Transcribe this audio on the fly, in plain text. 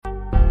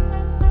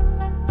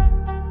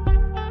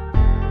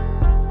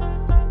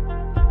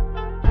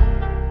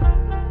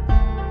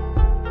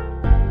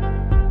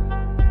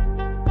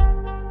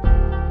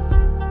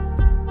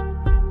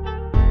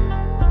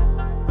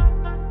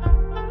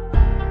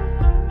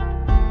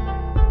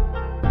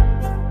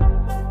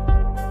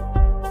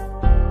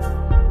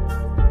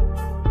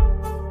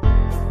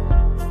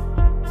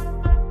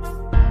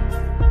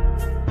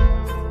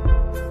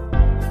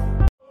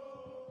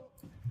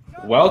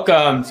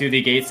Welcome to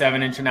the Gate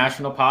 7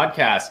 International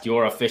Podcast,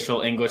 your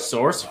official English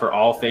source for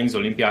all things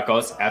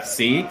Olympiacos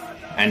FC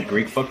and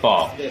Greek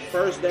football. The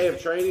first day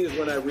of training is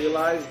when I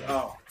realized,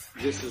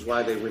 this is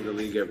why they win the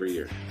league every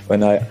year.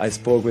 When I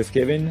spoke with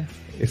Kevin,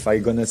 if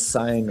I'm going to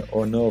sign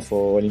or no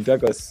for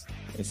Olympiacos,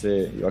 he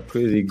said, you are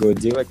crazy, go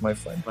direct, my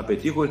friend. Να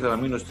πετύχω ήθελα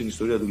να μείνω στην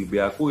ιστορία του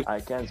Ολυμπιακού. I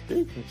can't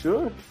speak,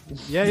 sure.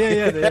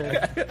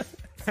 Yeah.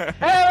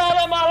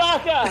 Έλα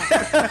μαλάκα!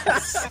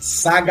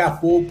 Σ'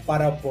 αγαπώ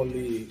πάρα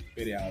πολύ,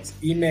 Πειραιάς.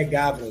 Είμαι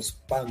Γάβρος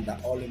πάντα,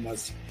 όλοι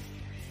μαζί.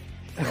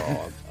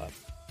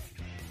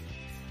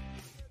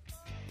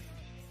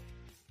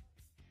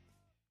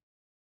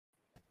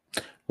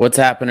 What's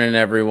happening,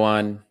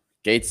 everyone?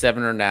 Gate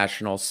 7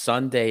 International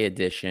Sunday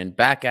edition.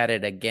 Back at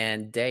it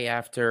again, day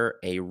after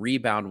a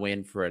rebound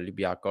win for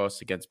Olympiacos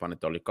against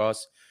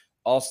PANETOLIKOS.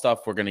 All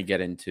stuff we're going to get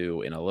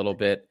into in a little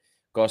bit.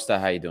 Costa,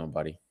 how you doing,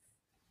 buddy?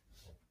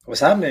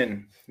 What's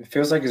happening? It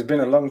feels like it's been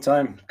a long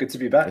time. Good to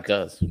be back. It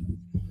does.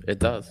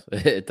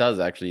 It does,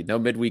 actually. No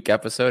midweek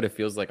episode. It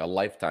feels like a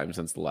lifetime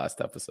since the last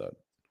episode.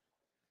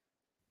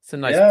 It's a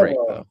nice break,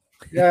 though.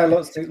 Yeah,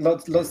 lots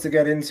to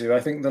get into. I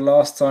think the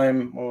last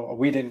time,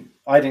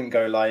 I didn't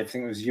go live. I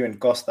think it was you and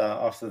Costa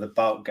after the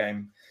Bout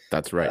game.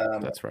 That's right.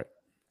 That's right.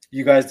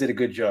 You guys did a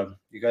good job.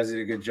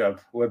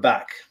 We're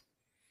back.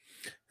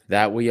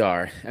 That we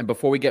are. And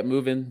before we get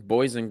moving,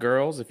 boys and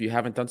girls, if you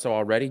haven't done so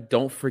already,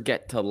 don't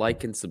forget to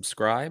like and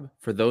subscribe.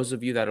 For those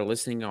of you that are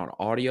listening on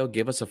audio,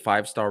 give us a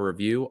 5-star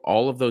review.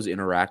 All of those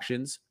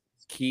interactions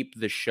keep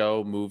the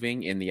show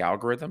moving in the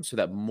algorithm so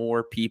that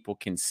more people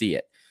can see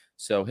it.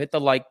 So hit the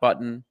like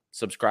button,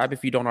 subscribe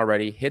if you don't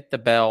already, hit the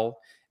bell.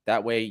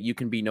 That way you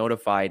can be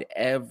notified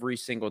every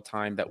single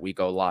time that we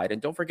go live.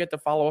 And don't forget to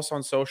follow us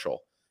on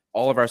social,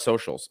 all of our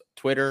socials,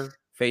 Twitter,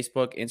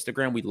 Facebook,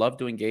 Instagram. We love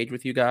to engage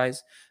with you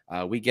guys.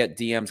 We get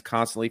DMs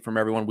constantly from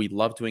everyone. We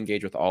love to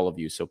engage with all of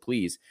you. So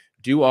please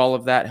do all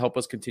of that. Help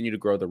us continue to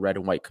grow the red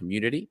and white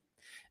community.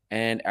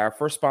 And our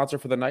first sponsor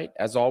for the night,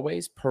 as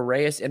always,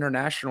 Piraeus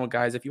International,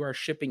 guys. If you are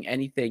shipping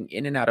anything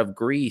in and out of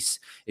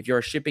Greece, if you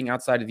are shipping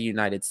outside of the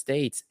United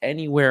States,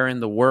 anywhere in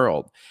the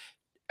world,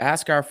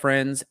 ask our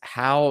friends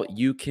how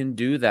you can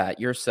do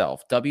that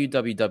yourself.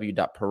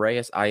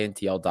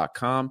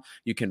 www.piraeusintl.com.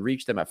 You can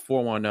reach them at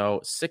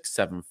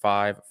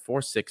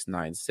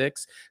 410-675-4696. A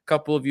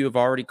couple of you have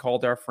already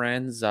called our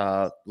friends.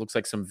 Looks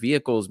like some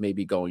vehicles may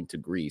be going to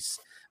Greece.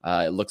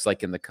 It looks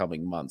like in the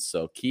coming months.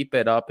 So keep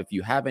it up. If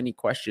you have any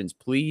questions,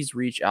 please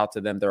reach out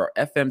to them. They're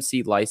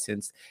FMC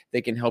licensed.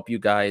 They can help you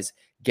guys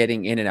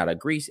getting in and out of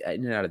Greece,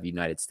 in and out of the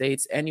United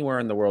States, anywhere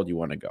in the world you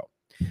want to go.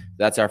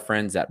 That's our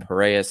friends at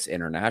Piraeus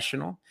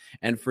International.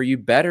 And for you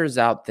bettors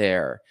out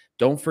there,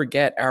 don't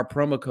forget our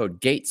promo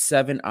code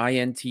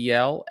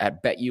GATE7INTL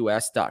at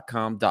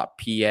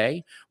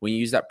betus.com.pa. When you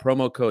use that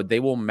promo code, they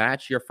will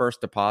match your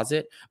first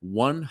deposit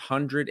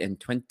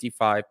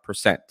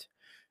 125%.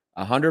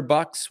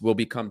 $100 will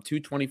become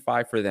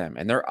 $225 for them,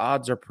 and their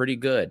odds are pretty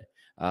good.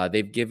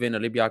 They've given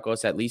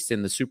Olympiacos, at least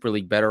in the Super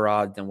League, better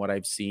odds than what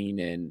I've seen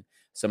in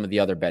some of the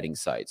other betting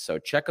sites. So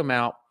check them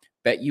out,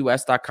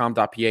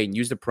 betus.com.pa, and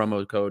use the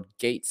promo code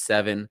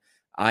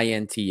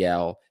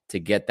GATE7INTL to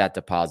get that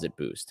deposit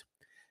boost.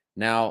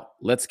 Now,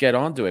 let's get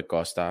on to it,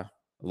 Costa.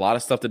 A lot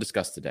of stuff to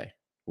discuss today.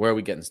 Where are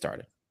we getting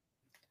started?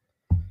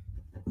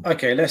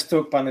 Okay, let's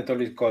talk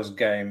PANETOLIKOS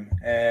game.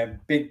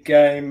 Big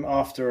game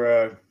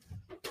after a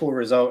poor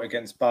result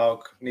against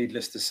BAUK,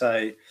 needless to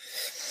say.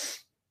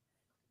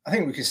 I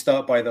think we can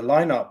start by the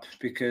lineup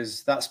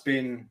because that's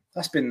been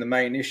the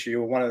main issue,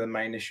 or one of the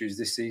main issues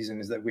this season,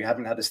 is that we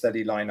haven't had a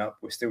steady lineup.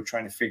 We're still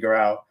trying to figure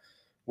out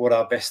what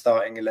our best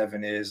starting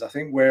 11 is. I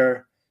think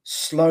we're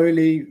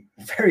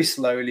very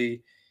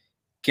slowly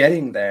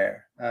getting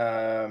there.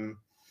 And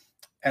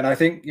I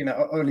think,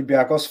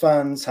 Olympiacos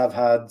fans have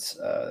had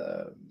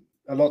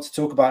a lot to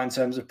talk about in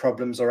terms of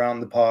problems around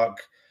the park.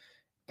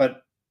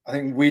 But I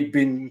think we'd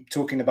been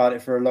talking about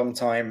it for a long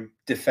time,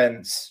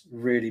 defense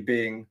really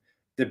being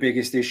the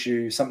biggest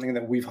issue, something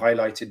that we've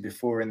highlighted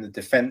before in the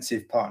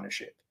defensive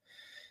partnership.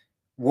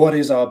 What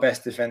is our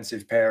best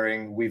defensive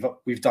pairing?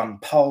 We've done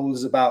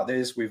polls about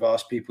this. We've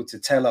asked people to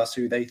tell us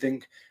who they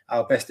think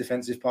our best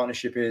defensive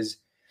partnership is.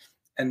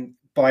 And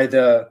by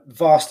the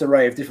vast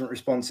array of different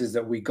responses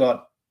that we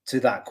got to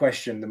that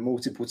question, the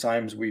multiple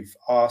times we've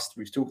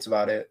talked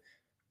about it,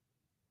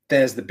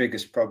 there's the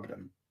biggest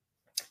problem.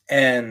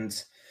 And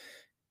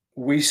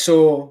we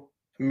saw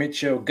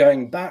Mitchell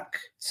going back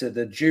to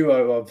the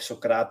duo of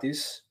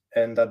Socrates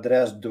and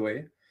Andreas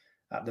Due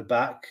at the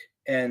back.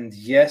 And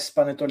yes,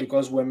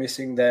 PANETOLIKOS were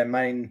missing their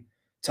main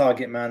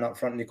target man up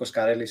front, Nikos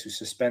Karelis, who's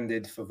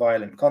suspended for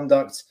violent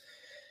conduct.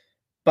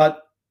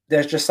 But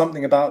there's just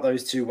something about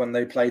those two when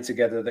they play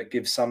together that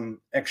gives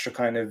some extra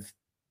kind of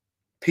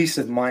peace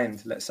of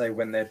mind, let's say,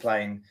 when they're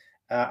playing.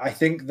 I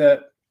think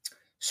that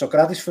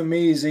Socrates, for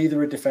me, is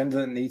either a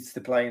defender that needs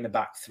to play in a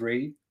back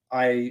three.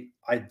 I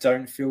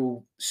don't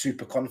feel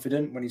super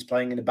confident when he's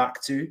playing in a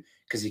back two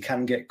because he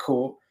can get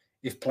caught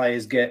if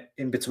players get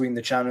in between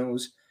the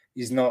channels.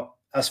 He's not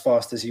as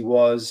fast as he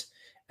was.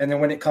 And then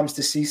when it comes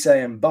to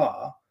Cisse and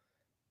Bar,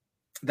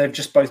 they've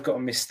just both got a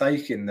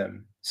mistake in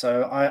them.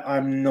 So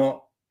I'm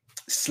not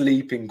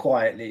sleeping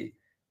quietly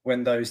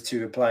when those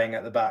two are playing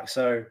at the back.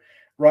 So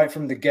right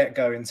from the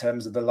get-go, in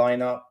terms of the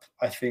lineup,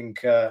 I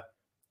think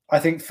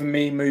for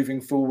me,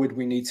 moving forward,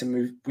 we need to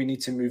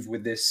move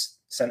with this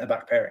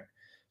centre-back pairing.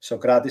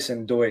 Socrates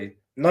and Doi.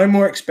 No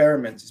more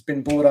experiments. It's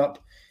been brought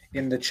up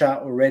in the chat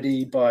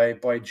already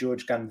by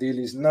George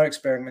Gandilis. No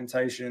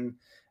experimentation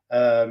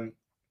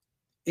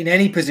in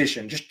any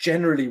position. Just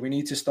generally, we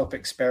need to stop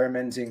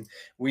experimenting.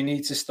 We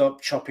need to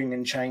stop chopping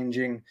and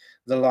changing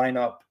the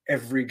lineup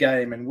every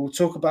game. And we'll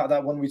talk about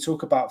that when we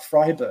talk about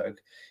Freiburg,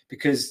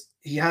 because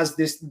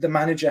the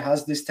manager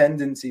has this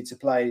tendency to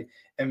play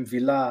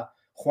Mvila,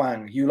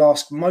 Juan. You'll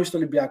ask most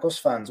Olympiacos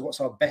fans, what's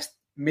our best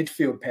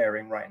midfield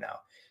pairing right now?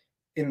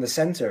 In the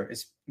center,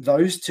 it's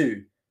those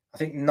two. I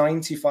think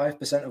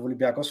 95% of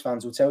Olympiacos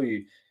fans will tell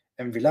you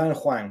Mvila and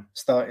Juan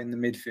start in the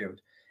midfield.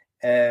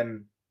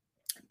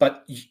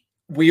 But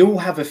we all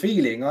have a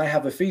feeling, I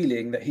have a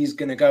feeling, that he's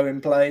going to go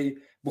and play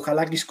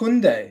Bukhalakis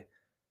Kunde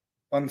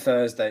on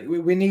Thursday.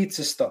 We need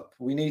to stop.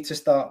 We need to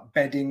start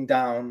bedding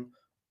down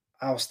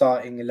our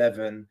starting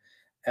 11.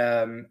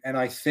 And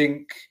I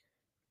think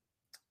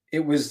it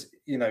was,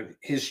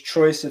 his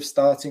choice of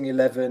starting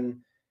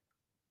 11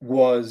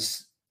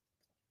 was,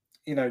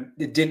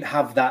 it didn't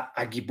have that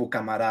Agibu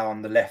Camara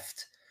on the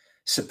left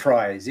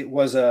surprise. It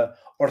was a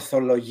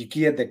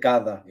orthologikia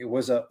decada. It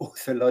was a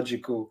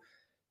orthological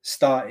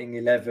starting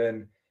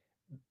 11.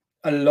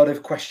 A lot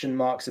of question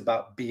marks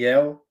about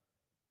Biel,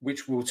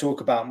 which we'll talk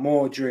about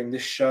more during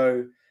this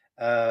show.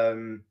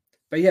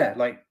 But yeah,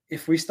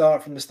 if we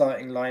start from the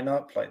starting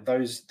lineup,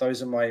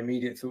 those are my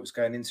immediate thoughts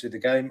going into the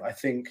game. I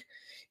think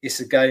it's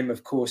a game,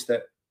 of course,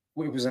 that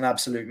it was an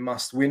absolute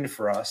must win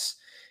for us.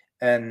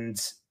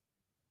 And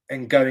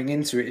going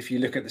into it, if you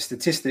look at the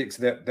statistics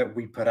that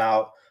we put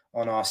out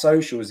on our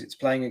socials, it's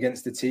playing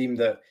against a team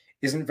that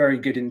isn't very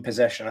good in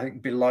possession. I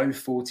think below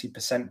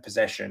 40%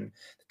 possession,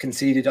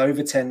 conceded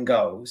over 10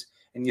 goals.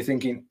 And you're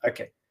thinking,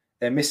 okay,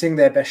 they're missing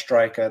their best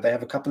striker. They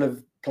have a couple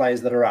of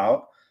players that are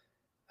out.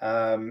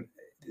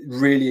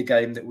 Really a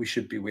game that we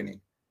should be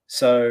winning.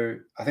 So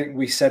I think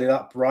we set it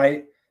up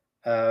right.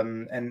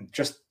 And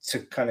just to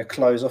kind of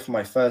close off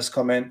my first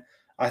comment,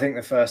 I think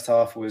the first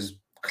half was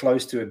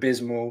close to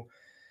abysmal.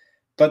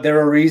 But there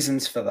are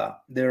reasons for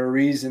that. There are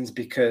reasons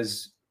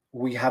because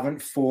we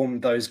haven't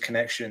formed those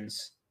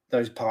connections,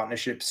 those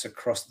partnerships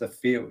across the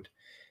field.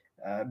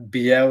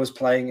 Biel is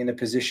playing in a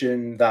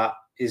position that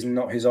is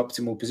not his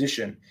optimal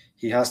position.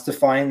 He has to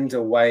find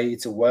a way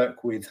to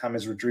work with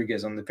James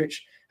Rodriguez on the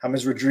pitch.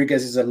 James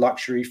Rodriguez is a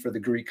luxury for the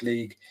Greek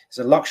league. It's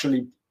a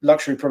luxury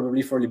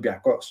probably for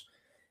Olympiacos.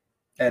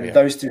 And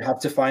those two have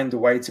to find a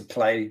way to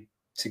play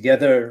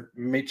together.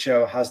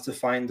 Mitchell has to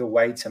find a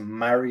way to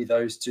marry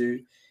those two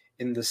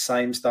in the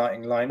same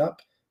starting lineup.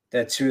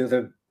 They're two of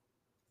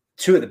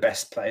the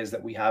best players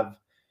that we have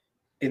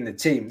in the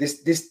team.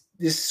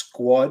 This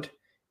squad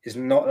is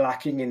not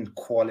lacking in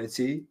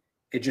quality.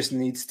 It just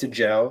needs to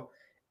gel,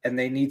 and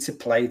they need to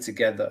play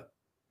together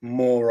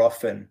more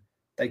often.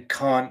 They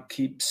can't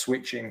keep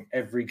switching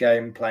every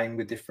game, playing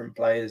with different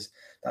players.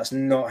 That's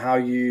not how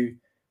you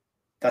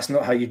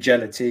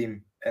gel a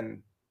team,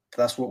 and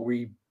that's what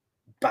we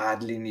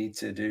badly need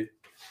to do.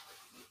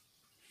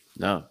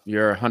 No,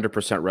 you're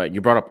 100% right.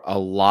 You brought up a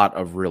lot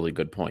of really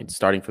good points,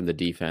 starting from the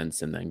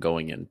defense and then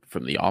going in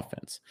from the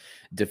offense.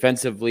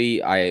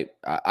 Defensively,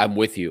 I'm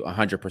with you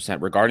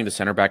 100%. Regarding the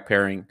center back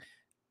pairing,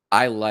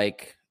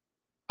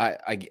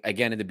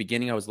 again, in the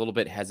beginning, I was a little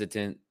bit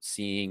hesitant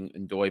seeing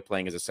Ndoye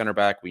playing as a center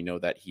back. We know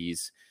that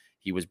he's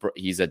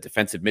a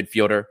defensive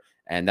midfielder,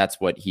 and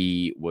that's what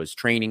he was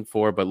training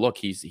for. But look,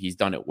 he's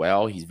done it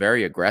well. He's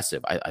very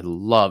aggressive. I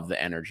love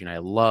the energy, and I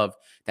love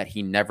that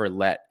he never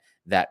let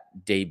that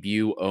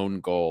debut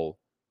own goal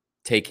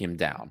take him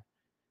down.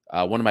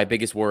 One of my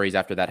biggest worries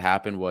after that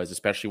happened was,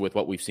 especially with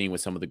what we've seen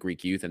with some of the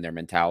Greek youth and their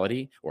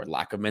mentality, or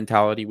lack of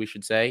mentality, we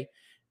should say.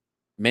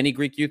 Many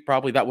Greek youth,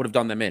 probably that would have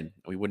done them in.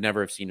 We would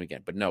never have seen him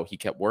again. But no, he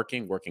kept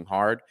working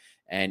hard,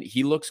 and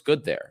he looks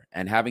good there.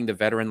 And having the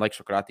veteran like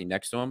Socrates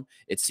next to him,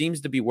 it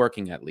seems to be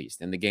working, at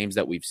least in the games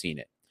that we've seen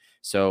it.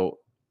 So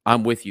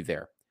I'm with you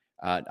there.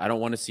 I don't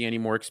want to see any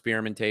more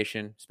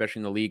experimentation,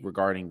 especially in the league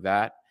regarding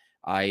that.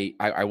 I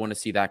want to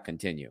see that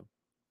continue.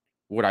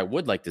 What I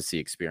would like to see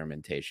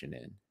experimentation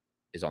in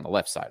is on the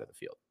left side of the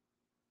field,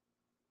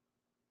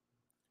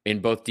 in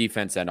both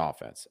defense and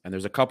offense. And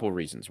there's a couple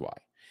reasons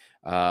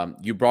why.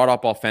 You brought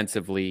up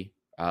offensively,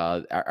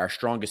 our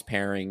strongest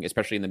pairing,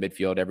 especially in the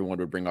midfield, everyone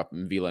would bring up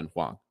Mvila and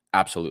Huang.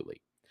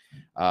 Absolutely.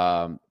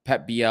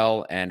 Pep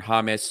Biel and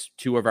James,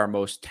 two of our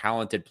most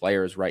talented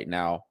players right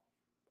now,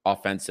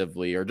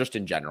 offensively, or just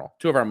in general,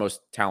 two of our most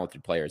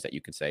talented players that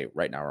you can say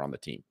right now are on the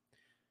team.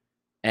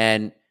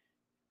 And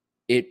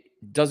it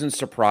doesn't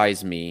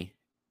surprise me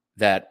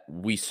that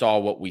we saw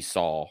what we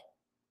saw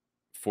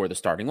for the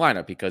starting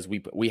lineup, because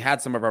we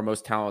had some of our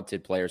most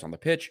talented players on the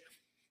pitch.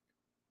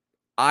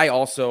 I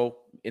also,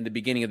 in the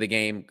beginning of the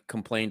game,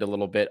 complained a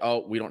little bit,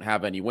 we don't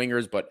have any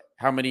wingers, but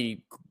how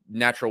many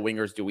natural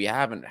wingers do we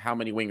have, and how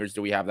many wingers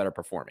do we have that are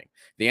performing?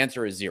 The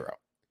answer is 0,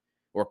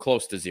 or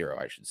close to 0,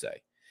 I should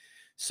say.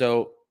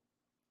 So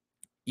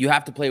you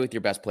have to play with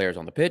your best players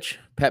on the pitch.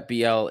 Pep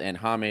Biel and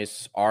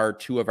James are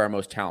 2 of our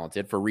most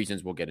talented, for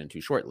reasons we'll get into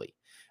shortly.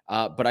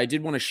 But I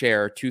did want to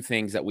share 2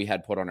 things that we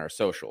had put on our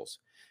socials.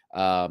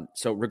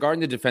 So regarding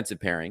the defensive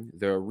pairing,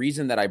 the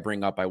reason that I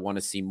bring up, I want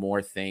to see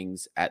more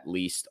things, at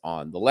least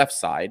on the left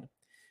side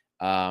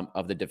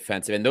of the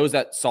defensive. And those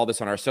that saw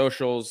this on our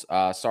socials,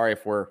 sorry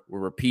if we're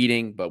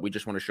repeating, but we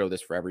just want to show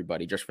this for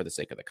everybody, just for the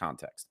sake of the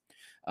context.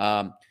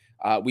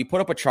 We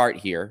put up a chart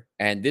here,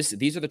 and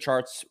these are the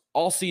charts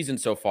all season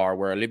so far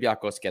where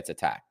Olympiacos gets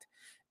attacked.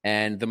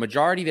 And the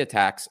majority of the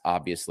attacks,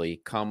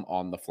 obviously, come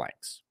on the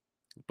flanks,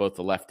 both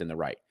the left and the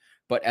right.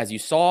 But as you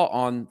saw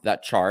on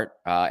that chart,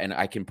 and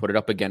I can put it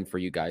up again for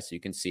you guys so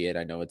you can see it.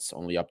 I know it's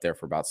only up there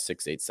for about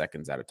 6-8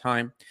 seconds at a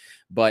time.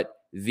 But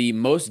the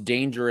most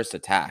dangerous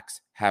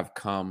attacks have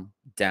come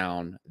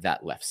down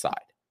that left side.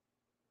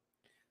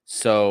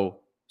 So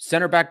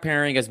center back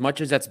pairing, as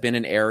much as that's been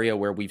an area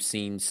where we've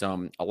seen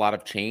a lot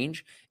of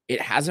change, it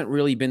hasn't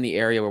really been the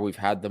area where we've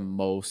had the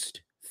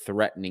most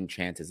threatening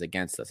chances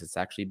against us. It's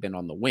actually been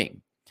on the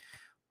wing.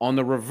 On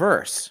the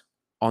reverse,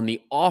 on the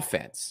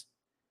offense,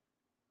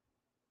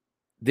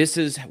 this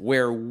is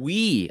where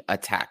we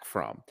attack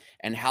from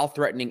and how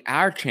threatening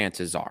our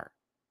chances are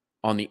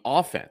on the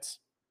offense.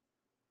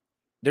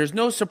 There's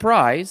no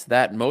surprise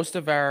that most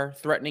of our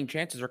threatening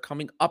chances are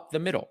coming up the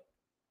middle,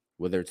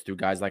 whether it's through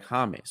guys like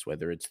James,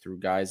 whether it's through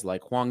guys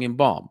like Hwang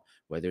In-beom,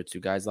 whether it's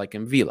through guys like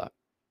Mvila.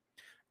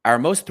 Our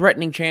most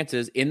threatening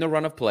chances in the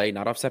run of play,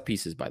 not off set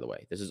pieces, by the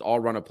way. This is all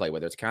run of play,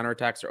 whether it's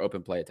counterattacks or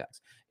open play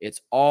attacks.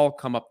 It's all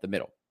come up the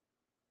middle.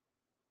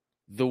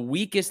 The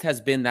weakest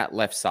has been that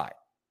left side.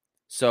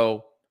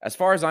 So as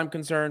far as I'm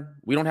concerned,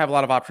 we don't have a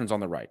lot of options on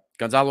the right.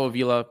 Gonzalo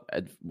Avila,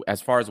 as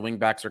far as wing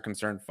backs are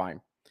concerned, fine.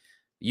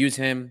 Use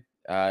him.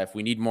 If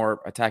we need more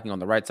attacking on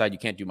the right side, you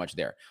can't do much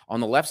there. On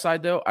the left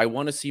side, though, I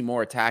want to see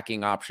more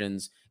attacking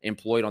options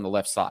employed on the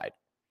left side,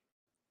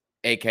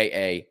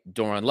 a.k.a.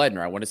 Doran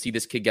Ledner. I want to see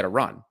this kid get a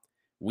run.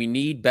 We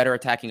need better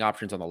attacking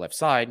options on the left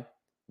side.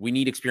 We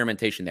need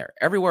experimentation there.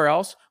 Everywhere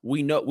else,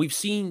 we've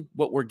seen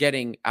what we're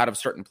getting out of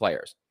certain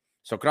players.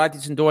 So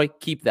Kratis and Doi,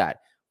 keep that.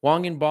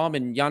 Hwang In-beom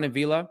and Jan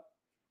Vila,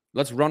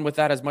 let's run with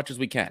that as much as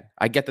we can.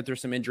 I get that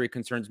there's some injury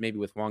concerns maybe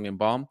with Hwang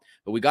In-beom,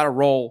 but we got to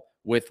roll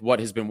with what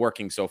has been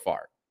working so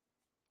far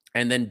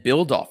and then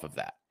build off of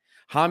that.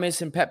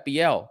 James and Pep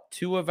Biel,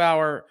 two of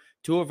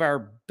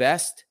our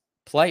best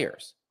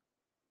players.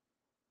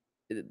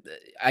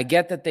 I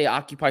get that they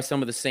occupy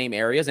some of the same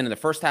areas, and in the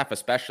first half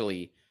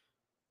especially,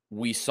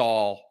 we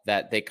saw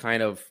that they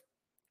kind of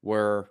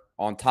were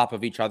on top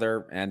of each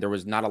other, and there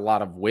was not a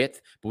lot of width,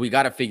 but we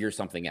got to figure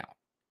something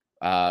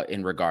out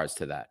in regards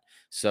to that.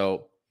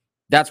 So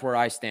that's where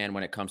I stand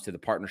when it comes to the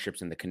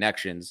partnerships and the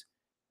connections.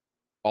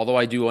 Although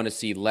I do want to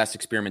see less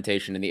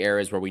experimentation in the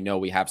areas where we know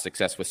we have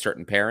success with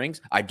certain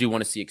pairings, I do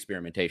want to see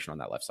experimentation on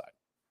that left side.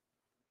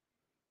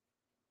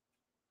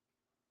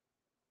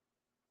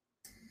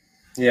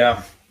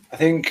 Yeah, I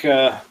think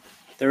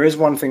there is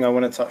one thing I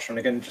want to touch on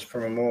again, just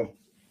from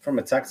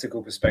a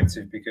tactical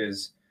perspective,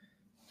 because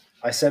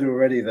I said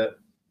already that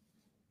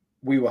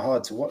we were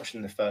hard to watch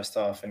in the first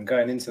half, and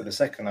going into the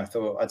second, I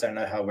thought, I don't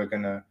know how we're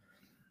going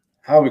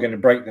to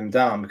break them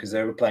down, because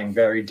they were playing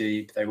very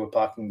deep. They were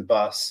parking the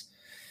bus.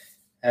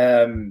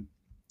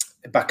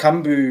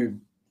 Bakambu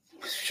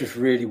just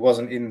really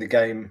wasn't in the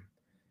game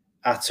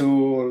at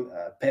all.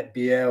 Pep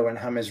Biel and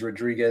James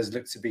Rodriguez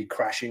looked to be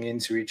crashing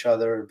into each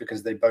other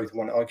because they both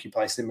want to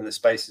occupy similar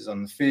spaces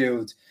on the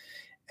field.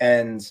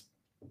 And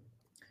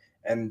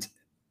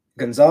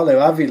Gonzalo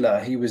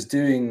Avila, he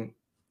wasn't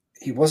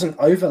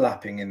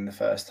overlapping in the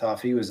first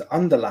half. He was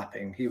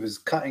underlapping. He was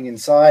cutting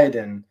inside,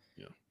 and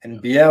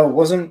Biel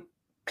wasn't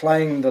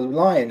playing the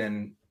line.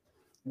 And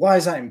why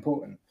is that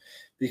important?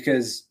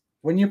 Because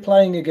when you're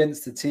playing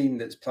against a team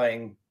that's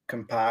playing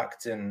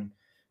compact and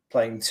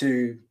playing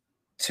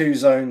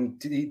two-zone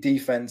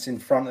defense in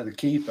front of the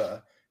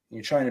keeper, and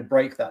you're trying to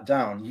break that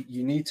down,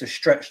 you need to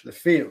stretch the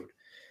field.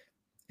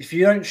 If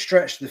you don't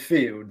stretch the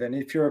field, then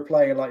if you're a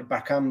player like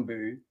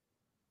Bakambu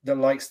that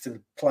likes to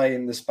play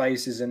in the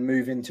spaces and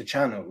move into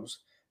channels,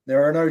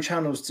 there are no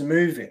channels to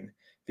move in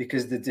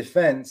because the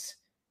defense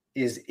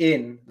is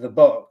in the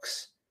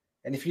box.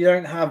 And if you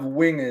don't have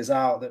wingers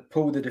out that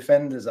pull the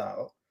defenders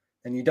out,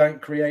 and you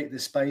don't create the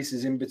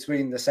spaces in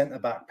between the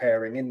centre-back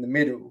pairing in the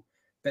middle,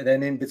 but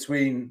then in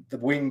between the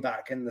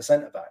wing-back and the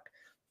centre-back,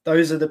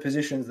 those are the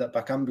positions that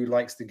Bakambu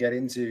likes to get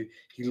into.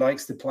 He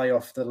likes to play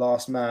off the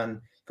last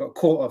man, got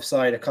caught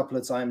offside a couple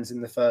of times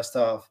in the first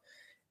half.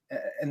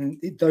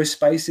 And those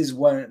spaces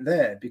weren't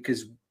there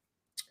because,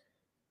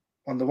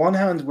 on the one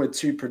hand, we're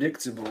too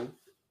predictable.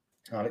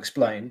 I'll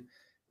explain.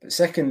 But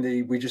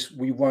secondly,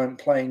 we weren't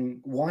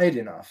playing wide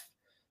enough.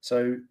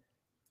 So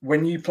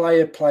when you play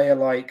a player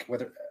like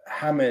whether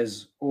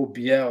James or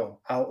Biel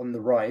out on the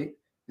right,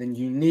 then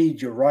you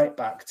need your right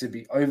back to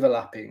be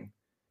overlapping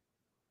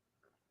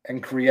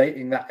and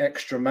creating that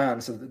extra man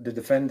so that the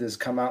defenders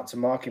come out to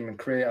mark him and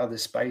create other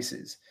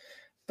spaces.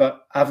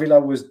 but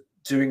Avila was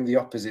doing the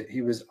opposite.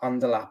 He was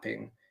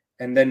underlapping,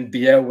 and then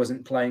Biel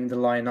wasn't playing the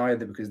line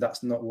either because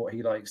that's not what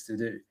he likes to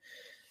do.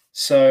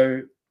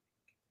 So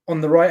on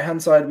the right-hand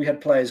side, we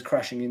had players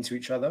crashing into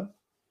each other.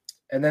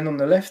 And then on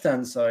the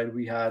left-hand side,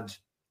 we had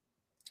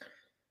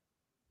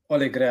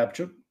Oleg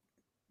Reabchuk,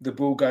 the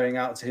ball going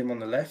out to him on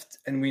the left.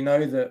 And we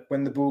know that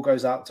when the ball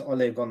goes out to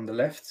Oleg on the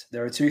left,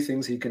 there are two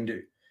things he can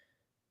do.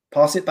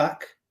 Pass it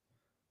back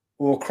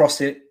or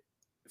cross it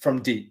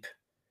from deep.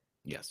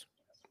 Yes.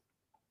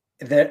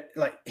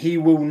 He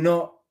will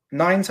not,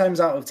 9 times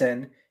out of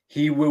 10,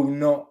 he will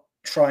not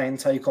try and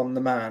take on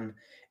the man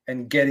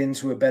and get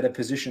into a better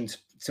position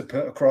to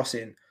put a cross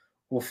in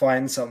or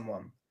find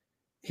someone.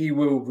 He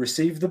will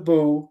receive the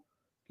ball,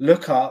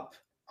 look up,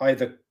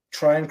 either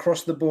try and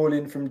cross the ball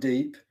in from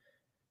deep.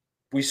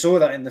 We saw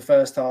that in the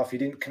first half. He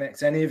didn't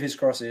connect any of his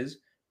crosses,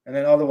 and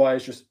then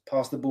otherwise just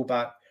pass the ball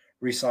back,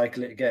 recycle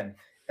it again.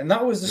 And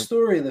that was the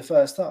story of the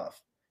first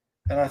half.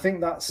 And I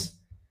think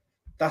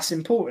that's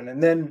important.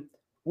 And then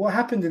what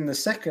happened in the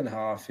second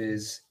half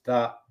is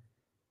that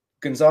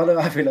Gonzalo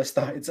Avila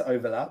started to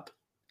overlap.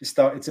 He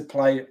started to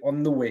play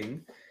on the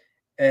wing.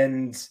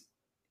 And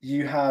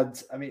you had,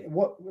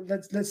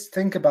 let's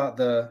think about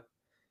the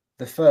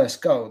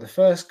first goal. The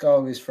first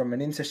goal is from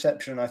an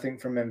interception, I think,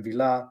 from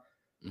Envila.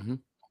 Mm-hmm.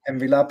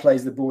 Envila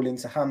plays the ball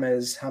into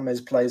James.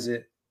 James plays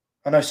it.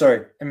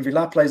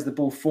 Envila plays the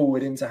ball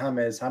forward into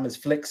James. James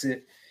flicks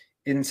it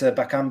into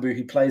Bakambu.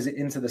 He plays it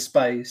into the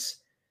space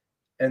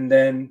and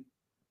then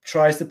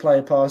tries to play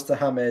a pass to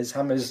James.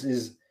 James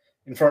is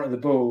in front of the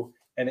ball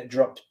and it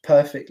drops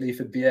perfectly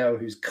for Biel,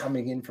 who's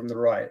coming in from the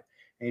right.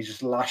 And he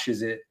just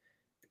lashes it,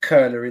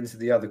 curler into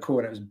the other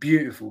corner. It was a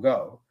beautiful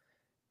goal.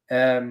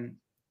 And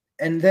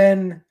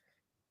then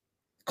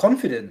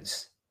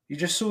confidence. You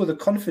just saw the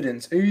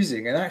confidence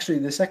oozing. And actually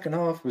the second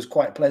half was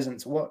quite pleasant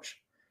to watch.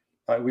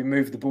 Like, we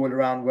moved the ball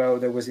around well.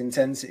 There was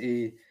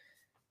intensity.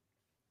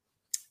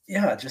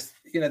 Yeah, just,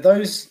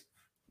 those,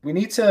 we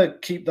need to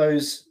keep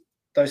those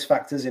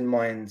factors in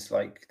mind,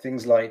 like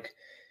things like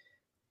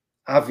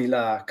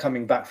Avila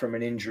coming back from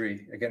an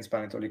injury against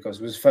PANETOLIKOS.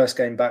 It was his first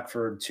game back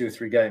for 2 or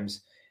 3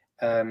 games.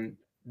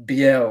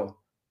 Biel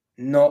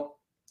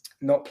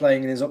not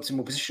playing in his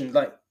optimal position.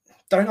 Like,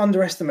 don't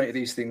underestimate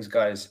these things,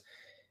 guys.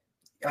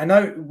 I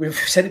know we've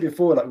said it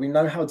before, like, we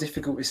know how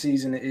difficult a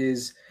season it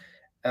is.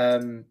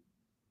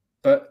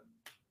 But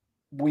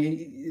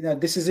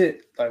this is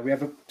it. Like, we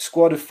have a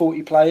squad of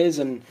 40 players,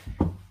 and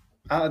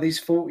out of these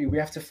 40, we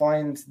have to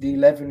find the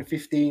 11,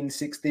 15,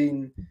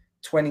 16,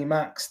 20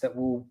 max that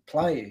will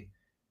play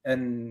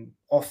and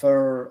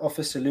offer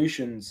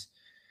solutions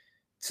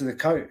to the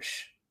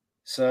coach.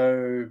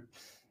 So,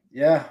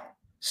 yeah,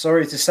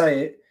 sorry to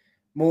say it,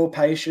 more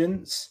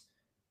patience,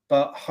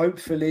 but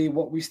hopefully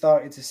what we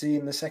started to see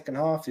in the second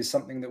half is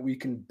something that we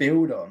can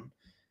build on,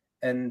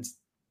 and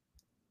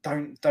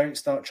don't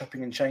start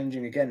chopping and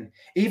changing again.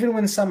 Even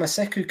when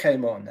Samaseku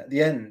came on at the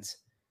end,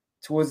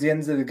 towards the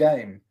end of the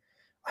game,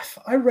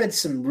 I read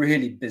some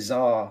really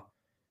bizarre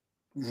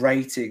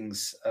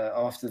ratings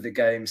after the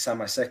game.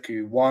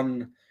 Samaseku,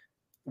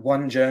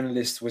 one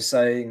journalist was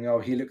saying, "Oh,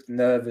 he looked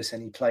nervous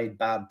and he played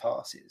bad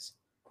passes."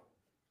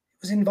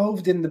 He was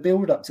involved in the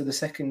build-up to the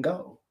second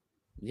goal.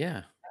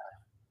 Yeah.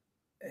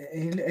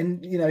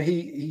 And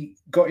he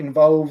got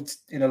involved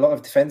in a lot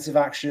of defensive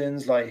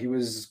actions. Like, he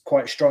was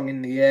quite strong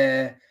in the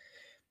air.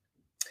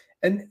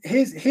 And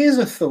here's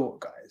a thought,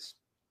 guys.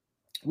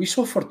 We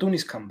saw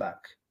Fortunis come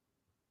back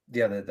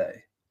the other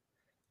day.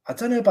 I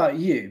don't know about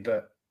you,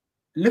 but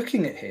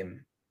looking at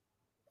him,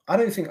 I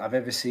don't think I've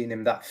ever seen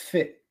him that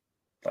fit,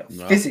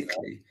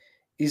 physically.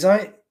 He's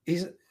I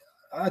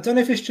don't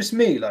know if it's just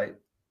me. Like,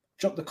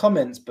 drop the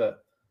comments,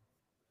 but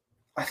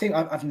I think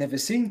I've never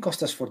seen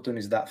Kostas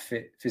Fortunis that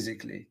fit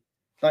physically.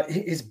 Like,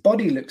 his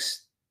body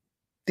looks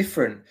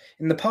different.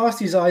 In the past,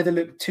 he's either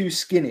looked too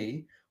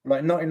skinny or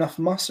like not enough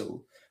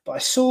muscle. But I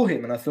saw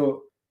him and I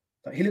thought,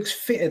 like, he looks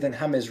fitter than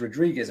James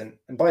Rodriguez. And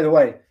by the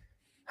way,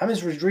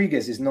 James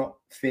Rodriguez is not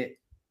fit.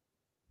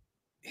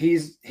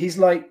 He's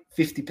like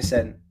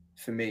 50%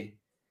 for me.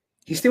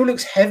 He still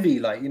looks heavy,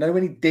 like,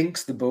 when he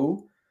dinks the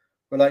ball,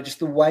 or like just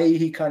the way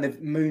he kind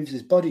of moves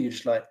his body, you're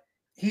just like,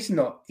 he's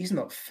not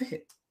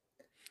fit.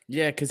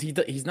 Yeah, because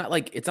he's not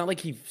like, it's not like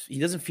he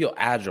doesn't feel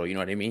agile, you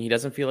know what I mean? He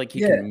doesn't feel like he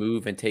can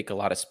move and take a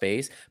lot of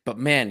space. But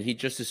man, he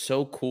just is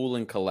so cool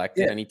and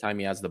collected anytime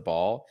he has the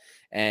ball.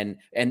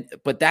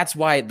 But that's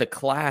why the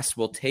class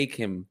will take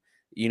him,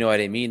 you know what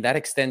I mean? That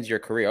extends your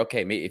career.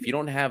 Okay, if you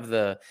don't have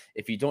the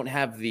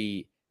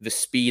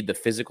speed, the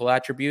physical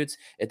attributes,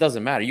 it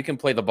doesn't matter. You can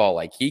play the ball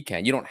like he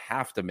can. You don't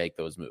have to make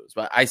those moves.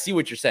 But I see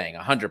what you're saying,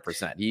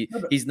 100%.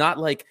 He's not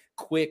like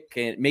quick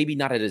and maybe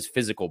not at his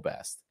physical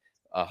best,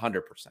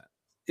 100%.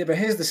 Yeah, but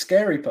here's the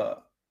scary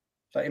part.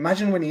 Like,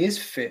 imagine when he is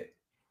fit.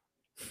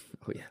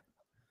 Oh yeah.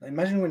 Like,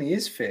 imagine when he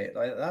is fit.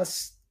 Like,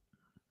 that's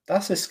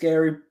a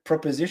scary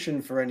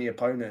proposition for any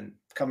opponent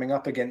coming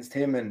up against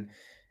him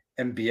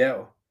and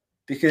Biel.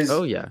 Because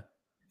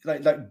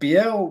like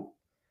Biel.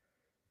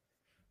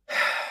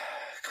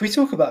 Can we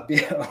talk about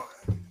Biel?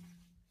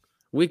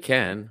 We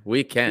can.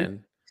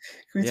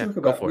 Can we Yeah, talk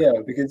go about for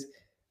it. because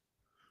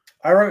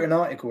I wrote an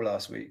article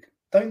last week.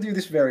 Don't do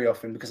this very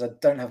often because I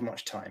don't have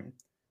much time.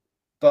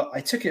 But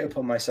I took it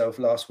upon myself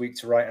last week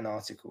to write an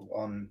article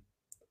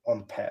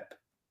on Pep.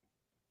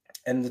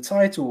 And the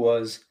title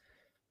was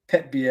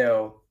Pep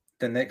Biel,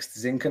 the next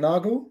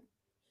Zinkernagel.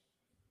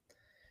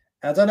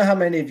 I don't know how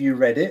many of you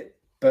read it,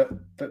 but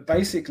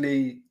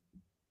basically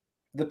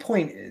the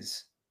point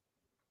is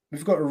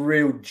we've got a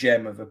real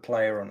gem of a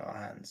player on our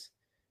hands.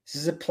 This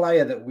is a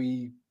player that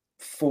we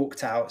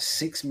forked out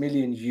 6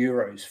 million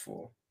euros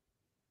for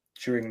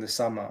during the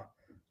summer.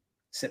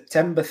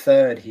 September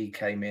 3rd, he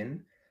came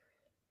in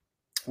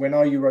when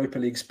our Europa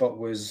League spot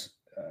was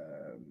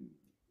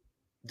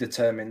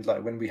determined,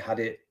 like when we had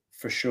it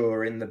for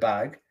sure in the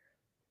bag.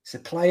 It's a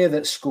player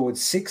that scored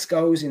 6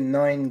 goals in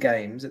 9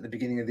 games at the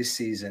beginning of this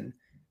season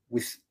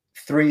with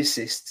 3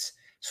 assists.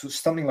 So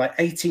something like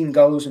 18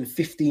 goals and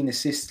 15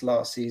 assists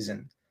last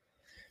season.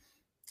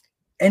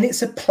 And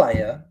it's a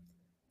player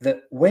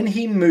that when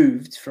he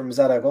moved from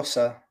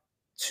Zaragoza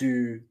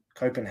to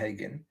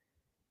Copenhagen,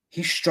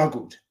 he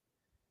struggled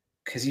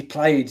because he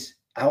played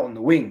out on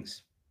the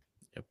wings.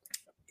 Yep.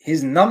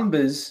 His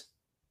numbers,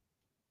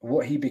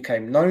 what he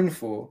became known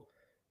for,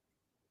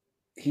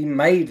 he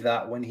made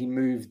that when he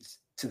moved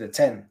to the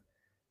 10,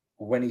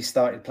 or when he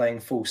started playing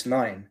false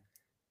 9.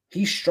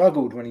 He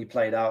struggled when he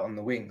played out on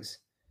the wings.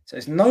 So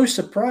it's no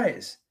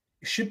surprise.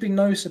 It should be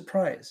no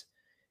surprise.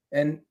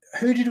 And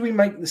who did we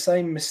make the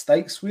same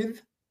mistakes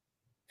with?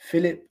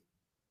 Philip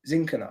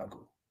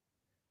Zinkernagel.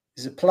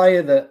 He's a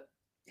player that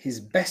his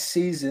best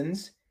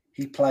seasons,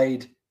 he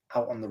played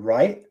out on the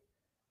right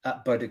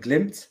at Bodø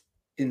Glimt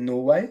in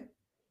Norway.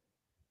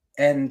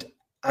 And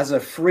as a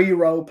free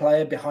role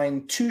player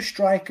behind 2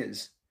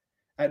 strikers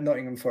at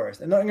Nottingham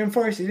Forest. At Nottingham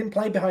Forest, he didn't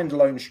play behind a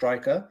lone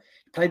striker.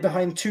 He played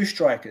behind 2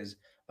 strikers.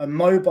 A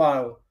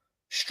mobile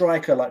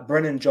striker like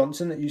Brennan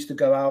Johnson that used to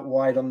go out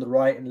wide on the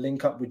right and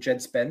link up with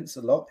Jed Spence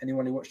a lot.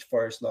 Anyone who watched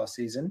Forest last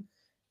season.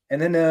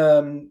 And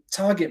then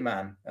target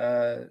man,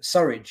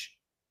 Surridge,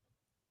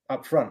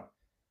 up front.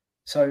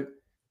 So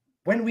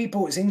when we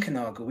bought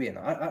Zinkernagel in,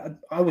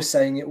 I was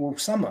saying it all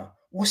summer.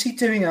 What's he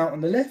doing out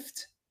on the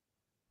left?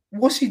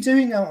 What's he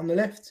doing out on the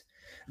left?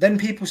 Then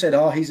people said,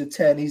 oh, he's a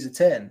 10, he's a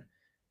 10.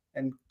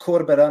 And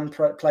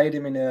Corberan played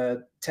him in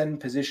a 10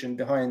 position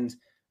behind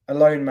a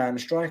lone man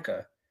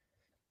striker.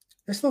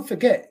 Let's not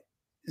forget,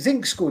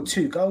 Zink scored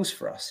 2 goals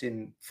for us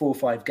in 4 or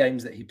 5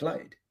 games that he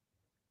played.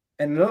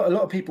 And a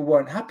lot of people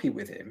weren't happy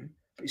with him,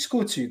 but he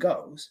scored 2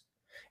 goals.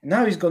 And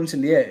now he's gone to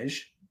Liège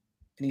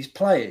and he's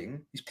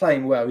playing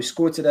well. He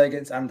scored today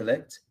against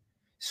Anderlecht.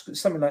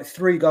 Something like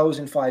 3 goals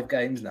in 5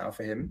 games now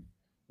for him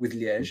with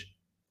Liège.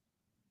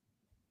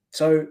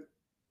 So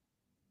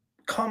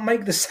can't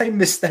make the same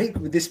mistake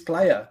with this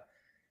player.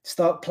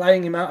 Start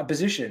playing him out of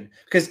position.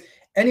 Because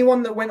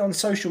anyone that went on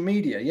social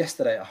media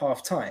yesterday at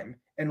half-time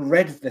and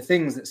read the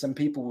things that some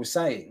people were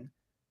saying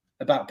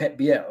about Pep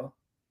Biel,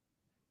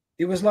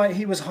 it was like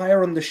he was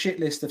higher on the shit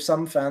list of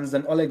some fans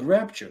than Oleg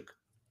Ryabchuk.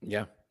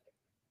 Yeah.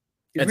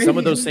 It And really some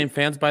of those is. same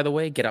fans, by the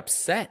way, get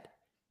upset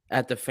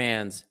at the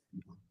fans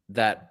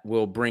that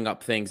will bring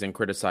up things and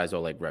criticize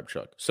Oleg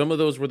Ryabchuk. Some of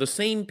those were the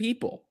same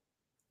people,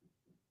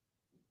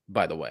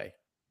 by the way.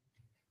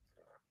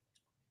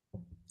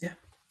 Yeah.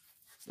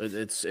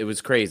 It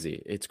was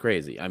crazy. It's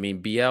crazy. I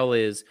mean,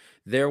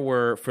 there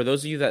were, for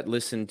those of you that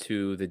listened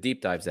to the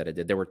deep dives that I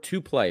did, there were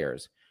 2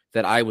 players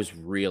that I was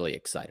really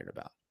excited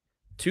about.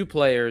 2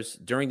 players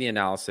during the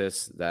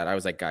analysis that I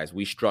was like, guys,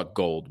 we struck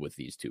gold with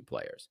these 2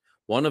 players.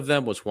 One of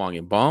them was Hwang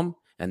In-beom,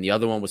 and the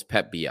other one was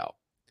Pep Biel.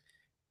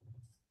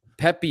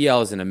 Pep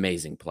Biel is an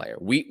amazing player.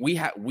 We're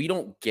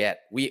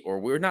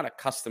not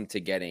accustomed to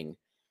getting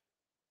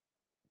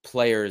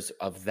players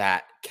of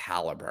that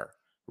caliber,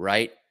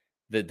 right?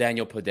 The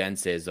Daniel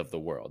Podences of the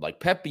world. Like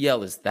Pep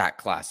Biel is that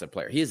class of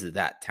player. He is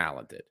that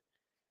talented.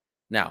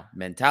 Now,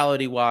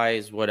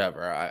 mentality-wise,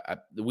 whatever,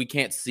 we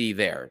can't see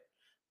there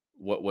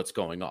what's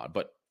going on,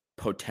 but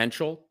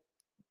potential,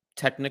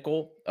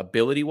 technical,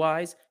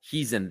 ability-wise,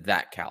 he's in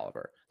that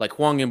caliber. Like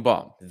Hwang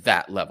In-beom,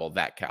 that level,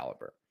 that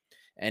caliber.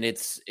 And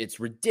it's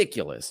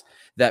ridiculous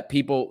that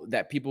people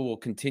will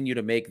continue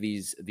to make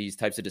these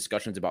types of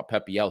discussions about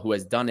Pep Biel, who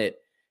has done it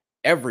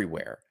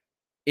everywhere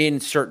in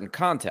certain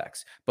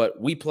contexts. But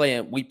we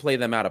play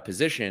them out of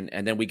position,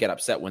 and then we get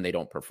upset when they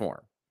don't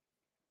perform.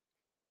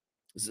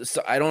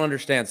 So I don't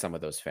understand some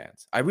of those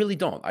fans. I really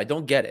don't. I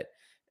don't get it.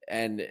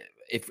 And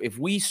if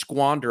we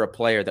squander a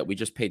player that we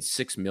just paid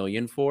 $6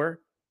 million for,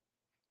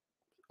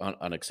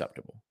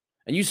 unacceptable.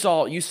 And you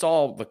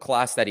saw the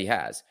class that he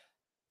has.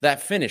 That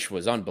finish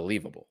was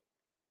unbelievable.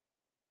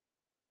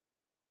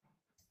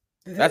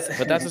 That's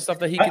the stuff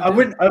that he can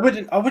do.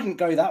 I wouldn't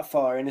go that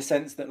far in a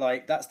sense that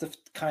like that's the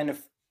kind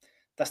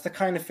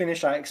of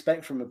finish I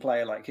expect from a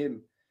player like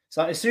him.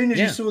 So as soon as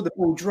you saw the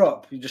ball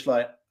drop, you're just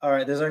like, all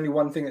right, there's only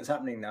one thing that's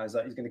happening now, is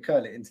that he's going to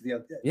curl it into the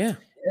other. Yeah,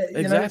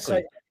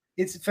 exactly.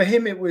 It's for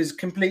him, it was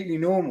completely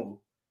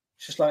normal.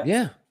 It's just like,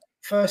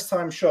 first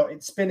time shot,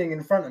 it's spinning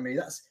in front of me.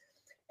 That's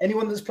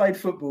anyone that's played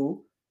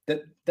football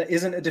that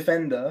isn't a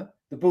defender.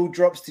 The ball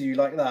drops to you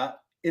like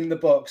that. in the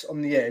box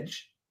on the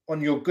edge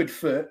on your good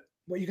foot,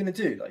 what are you going to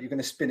do? Like, you're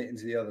going to spin it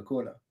into the other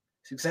corner.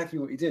 It's exactly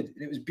what he did.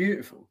 It was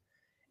beautiful.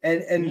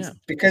 And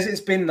because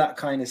it's been that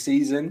kind of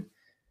season,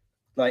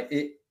 like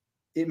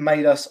it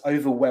made us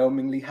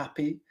overwhelmingly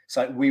happy. It's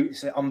like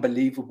it's an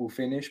unbelievable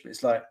finish, but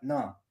it's like,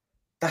 nah,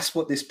 that's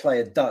what this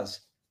player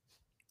does.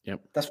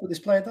 Yep. That's what this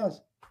player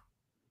does.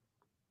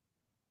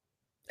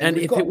 And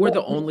if it were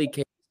the only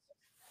case,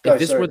 if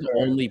this were the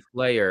only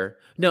player,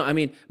 no, I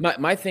mean,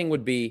 my thing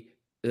would be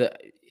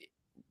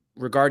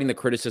regarding the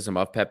criticism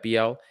of Pep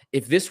Biel,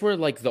 if this were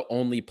like the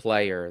only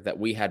player that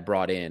we had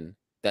brought in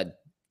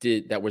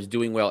that was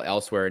doing well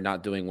elsewhere and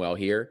not doing well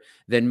here,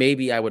 then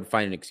maybe I would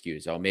find an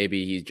excuse. Oh,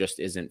 maybe he just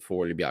isn't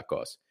for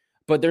Olympiacos.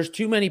 But there's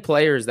too many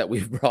players that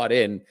we've brought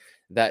in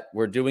that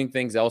were doing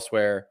things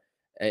elsewhere,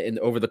 and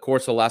over the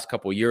course of the last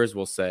couple of years,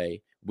 we'll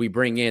say, we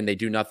bring in, they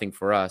do nothing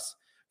for us.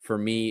 For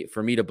me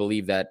to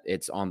believe that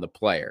it's on the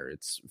player,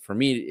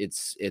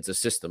 it's a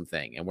system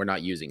thing, and we're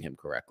not using him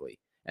correctly,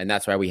 and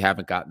that's why we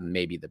haven't gotten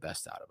maybe the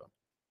best out of him.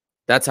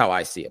 That's how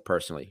I see it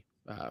personally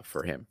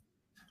for him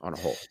on a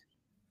whole.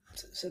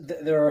 So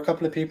there are a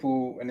couple of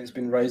people, and it's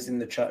been raised in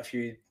the chat I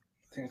think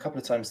a couple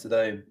of times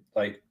today,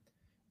 like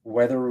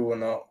whether or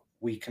not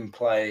we can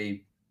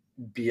play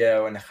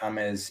Biel and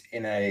James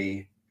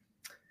in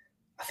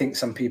I think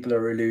some people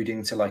are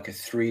alluding to like a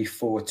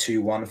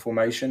 3-4-2-1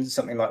 formation,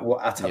 something like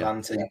what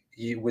Atalanta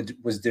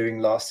was doing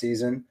last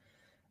season.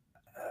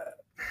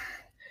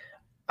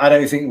 I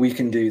don't think we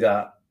can do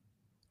that.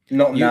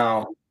 Not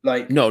now.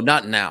 No,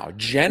 not now.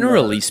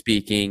 Generally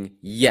speaking,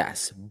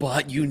 yes,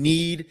 but you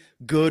need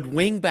good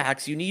wing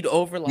backs. You need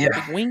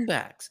overlapping wing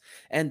backs.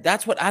 And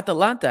that's what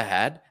Atalanta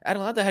had.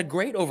 Atalanta had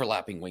great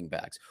overlapping wing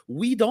backs.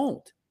 We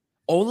don't.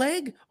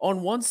 Oleg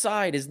on one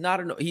side he's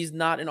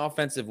not an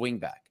offensive wing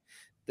back.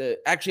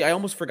 Actually, I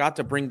almost forgot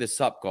to bring this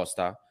up,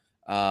 Costa.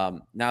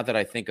 Now that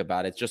I think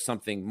about it, it's just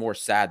something more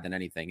sad than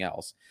anything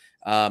else.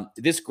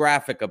 This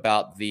graphic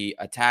about the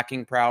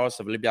attacking prowess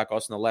of Olympiacos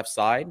on the left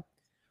side,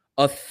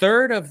 a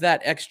third of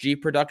that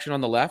XG production on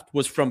the left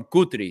was from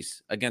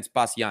Kutris against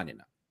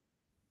Pasianina.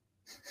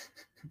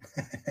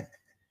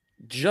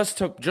 just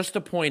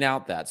to point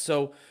out that.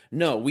 So,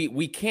 no,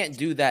 we can't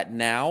do that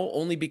now,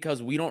 only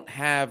because we don't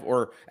have,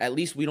 or at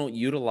least we don't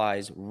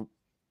utilize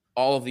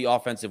all of the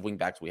offensive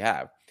wingbacks we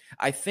have.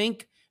 I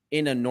think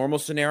in a normal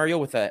scenario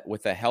with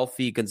a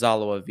healthy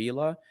Gonzalo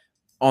Avila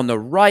on the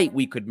right,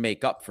 we could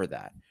make up for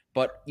that.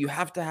 But you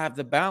have to have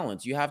the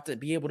balance. You have to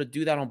be able to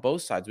do that on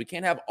both sides. We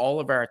can't have all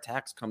of our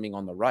attacks coming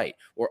on the right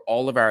or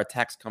all of our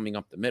attacks coming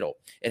up the middle.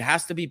 It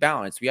has to be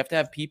balanced. We have to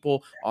have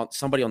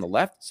somebody on the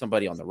left,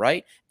 somebody on the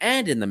right,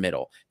 and in the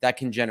middle that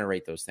can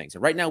generate those things.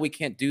 And right now we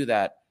can't do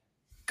that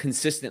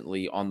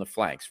consistently on the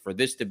flanks. For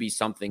this to be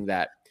something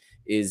that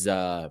is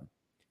a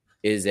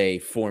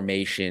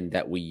formation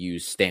that we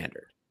use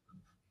standard.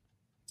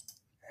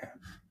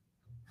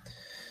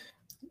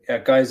 Yeah,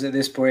 guys, at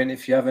this point,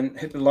 if you haven't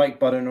hit the like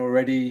button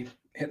already,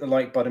 hit the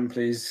like button,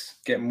 please.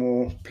 Get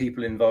more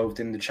people involved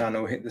in the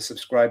channel. Hit the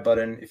subscribe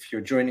button. If you're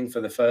joining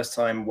for the first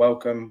time,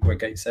 welcome. We're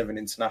Gate 7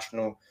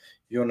 International,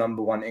 your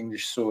number one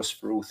English source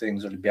for all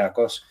things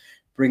Olympiacos,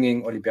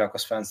 bringing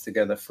Olympiacos fans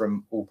together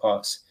from all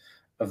parts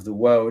of the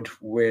world.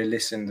 We're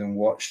listened and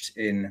watched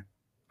in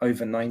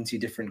over 90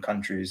 different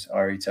countries,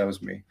 Ari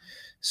tells me.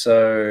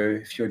 So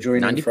if you're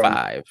joining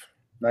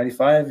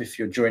 95, if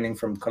you're joining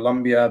from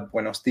Colombia,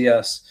 buenos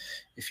dias.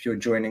 If you're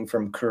joining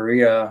from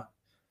Korea,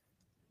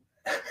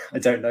 I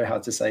don't know how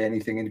to say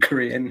anything in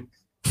Korean.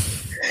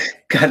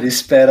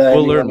 Kalispera.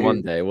 We'll learn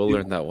one day. We'll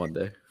learn that one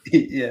day.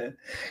 Yeah.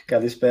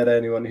 Kalispera,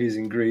 anyone who's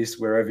in Greece,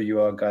 wherever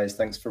you are, guys,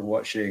 thanks for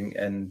watching,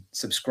 and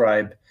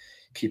subscribe.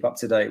 Keep up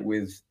to date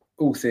with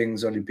all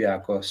things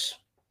Olympiacos.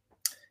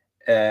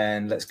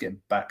 And let's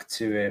get back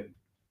to it.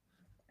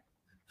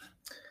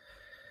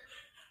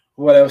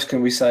 What else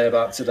can we say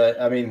about today?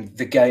 I mean,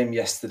 the game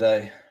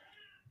yesterday.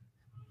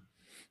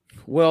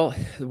 Well,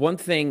 one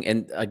thing,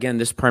 and again,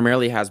 this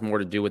primarily has more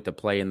to do with the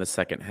play in the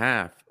second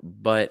half,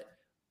 but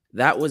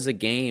that was a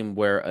game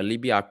where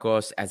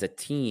Olympiacos as a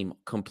team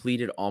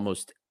attempted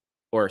almost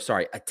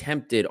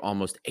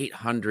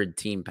 800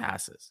 team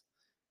passes.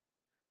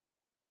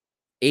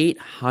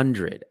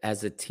 800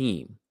 as a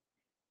team.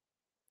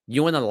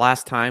 You know when the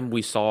last time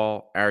we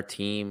saw our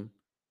team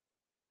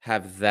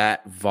have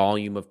that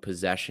volume of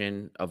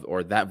possession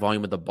or that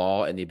volume of the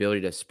ball and the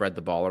ability to spread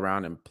the ball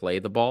around and play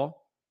the ball?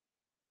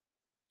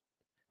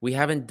 We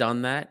haven't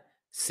done that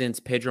since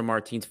Pedro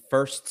Martin's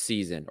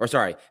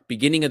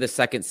beginning of the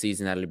second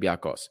season at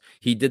Olympiacos.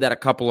 He did that a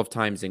couple of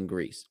times in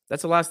Greece.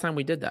 That's the last time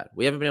we did that.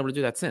 We haven't been able to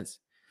do that since.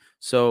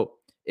 So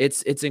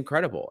it's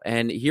incredible.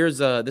 And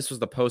this was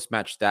the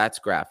post-match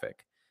stats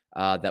graphic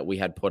that we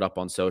had put up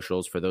on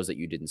socials for those that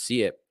you didn't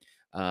see it.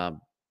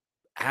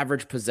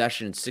 Average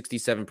possession,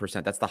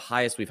 67%. That's the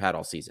highest we've had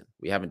all season.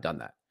 We haven't done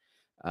that.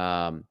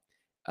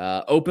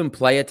 Open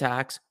play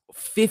attacks,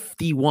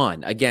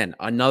 51. Again,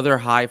 another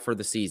high for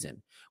the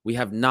season. We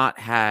have not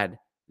had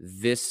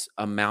this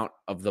amount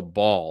of the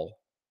ball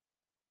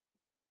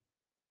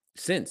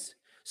since.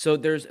 So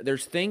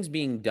there's things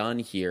being done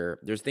here.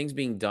 There's things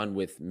being done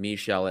with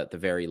Michel at the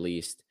very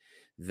least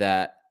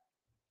that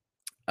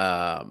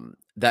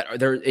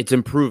it's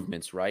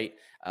improvements, right?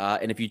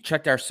 And if you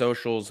checked our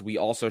socials, we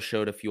also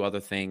showed a few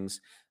other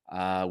things.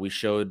 We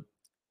showed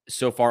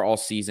so far all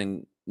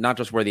season, not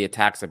just where the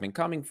attacks have been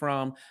coming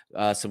from,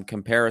 some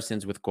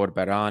comparisons with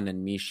Corberan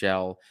and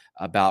Michel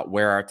about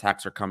where our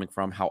attacks are coming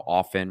from, how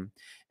often.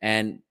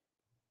 And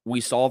we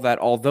saw that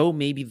although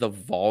maybe the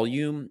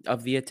volume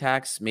of the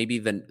attacks, maybe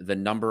the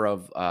number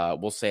of,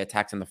 we'll say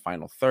attacks in the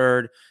final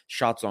third,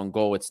 shots on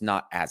goal, it's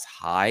not as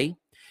high,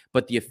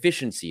 but the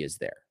efficiency is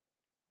there.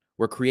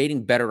 We're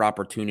creating better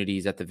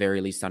opportunities at the very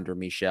least under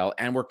Michel,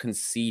 and we're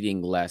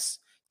conceding less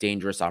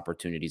dangerous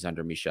opportunities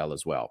under Michel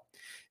as well.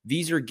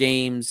 These are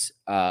games,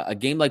 a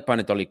game like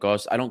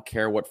PANETOLIKOS, I don't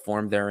care what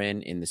form they're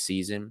in the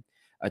season.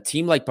 A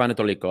team like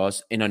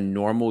PANETOLIKOS in a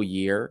normal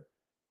year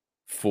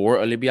for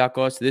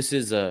Olympiacos, this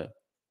is a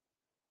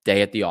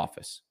day at the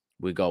office.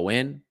 We go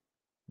in,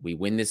 we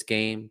win this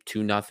game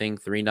 2-0,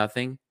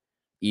 3-0,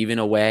 even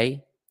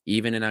away,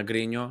 even in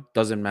Agriño,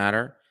 doesn't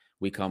matter.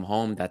 We come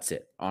home, that's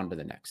it, on to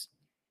the next.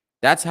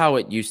 That's how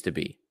it used to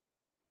be.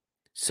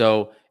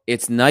 So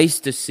it's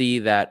nice to see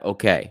that,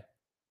 okay,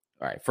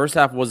 all right, first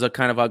half was a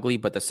kind of ugly,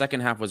 but the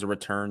second half was a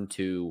return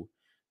to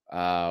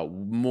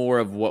more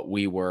of what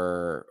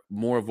we're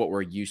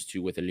used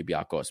to with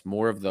Olympiacos,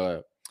 more of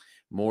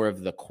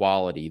the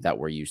quality that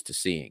we're used to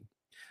seeing.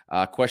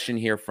 Question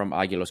here from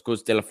Aguilos.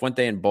 Goes De La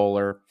Fuente and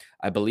Bowler.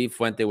 I believe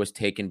Fuente was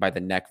taken by the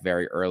neck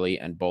very early,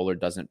 and Bowler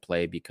doesn't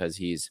play because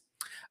he's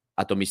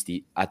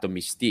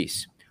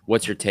atomistis.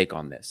 What's your take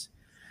on this?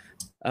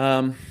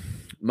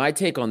 My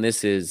take on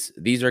this is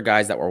these are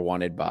guys that were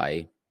wanted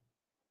by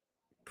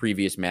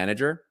previous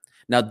manager.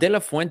 Now, De La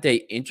Fuente,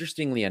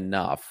 interestingly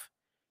enough,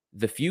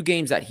 the few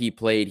games that he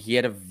played, he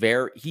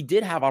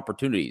did have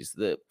opportunities.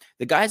 The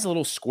guy's a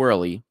little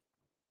squirrely.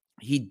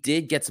 He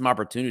did get some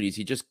opportunities.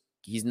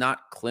 He's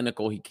not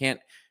clinical.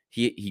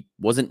 He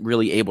wasn't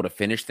really able to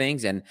finish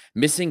things, and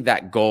missing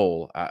that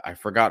goal, I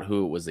forgot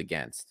who it was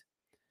against.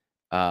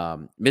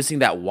 Missing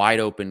that wide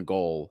open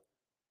goal,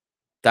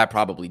 that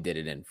probably did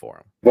it in for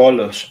him.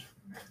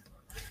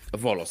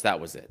 Volos, that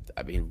was it.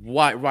 I mean,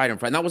 right in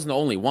front. That wasn't the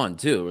only one,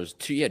 too. It was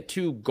he had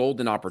two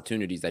golden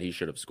opportunities that he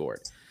should have scored.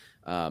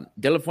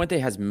 De La Fuente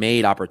has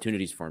made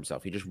opportunities for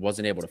himself. He just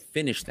wasn't able to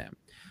finish them.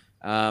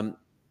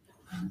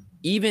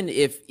 Even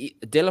if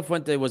De La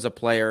Fuente was a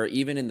player,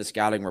 even in the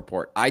scouting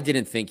report, I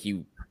didn't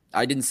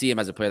see him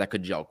as a player that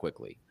could gel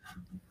quickly.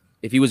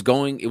 If he was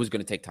going, it was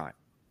going to take time.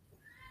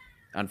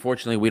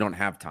 Unfortunately, we don't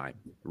have time,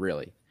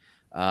 really.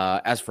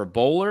 As for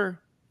Bowler,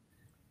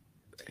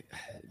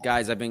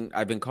 guys, I've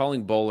been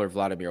calling Bowler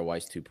Vladimir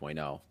Weiss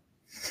 2.0.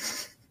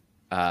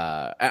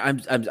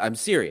 I'm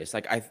serious.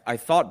 Like I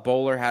thought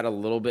Bowler had a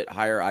little bit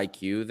higher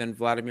IQ than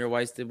Vladimir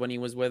Weiss did when he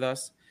was with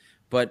us,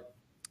 but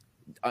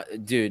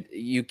dude,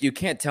 you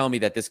can't tell me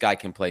that this guy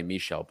can play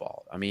Michel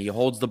ball. I mean, he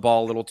holds the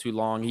ball a little too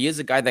long. He is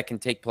a guy that can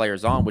take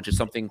players on, which is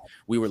something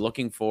we were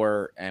looking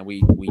for and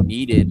we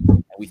needed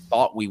and we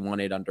thought we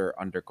wanted under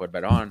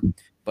Corberan,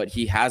 but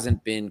he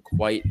hasn't been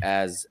quite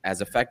as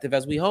effective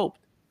as we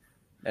hoped.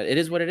 It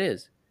is what it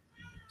is.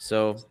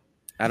 So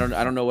I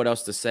don't know what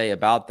else to say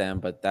about them,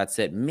 but that's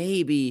it.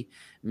 Maybe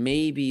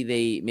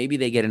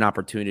they get an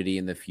opportunity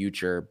in the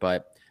future,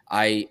 but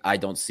I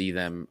don't see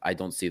them. I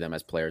don't see them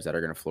as players that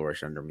are going to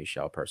flourish under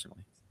Michel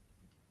personally.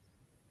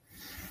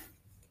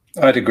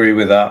 I'd agree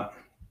with that.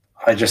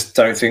 I just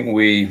don't think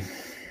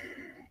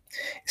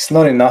it's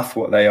not enough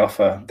what they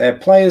offer. They're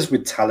players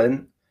with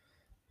talent,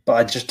 but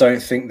I just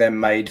don't think they're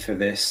made for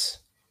this.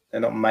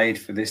 They're not made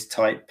for this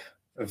type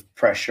of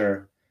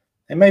pressure.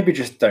 They maybe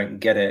just don't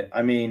get it.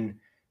 I mean,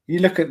 you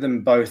look at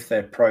them both,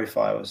 their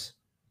profiles.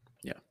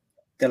 Yeah.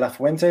 De La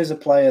Fuente is a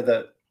player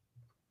that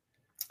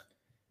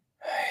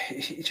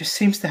he just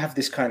seems to have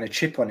this kind of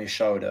chip on his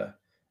shoulder.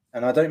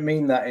 And I don't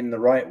mean that in the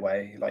right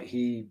way. Like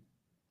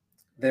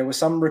there were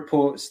some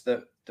reports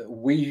that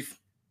we've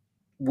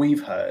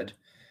heard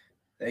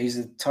that he's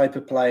the type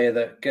of player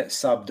that gets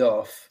subbed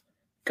off,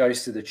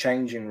 goes to the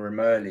changing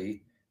room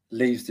early,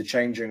 leaves the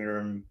changing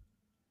room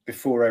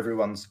before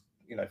everyone's,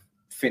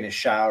 finished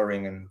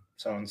showering and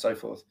so on and so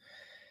forth.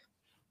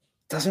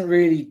 Doesn't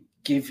really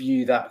give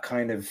you that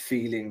kind of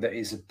feeling that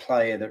he's a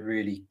player that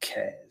really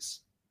cares.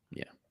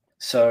 Yeah.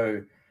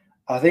 So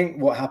I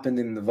think what happened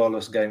in the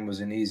Volos game was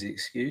an easy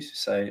excuse.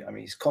 So, I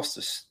mean, he's cost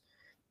us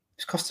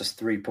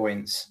 3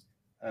 points,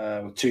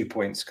 or 2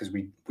 points because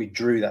we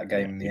drew that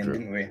game in the end,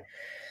 didn't we?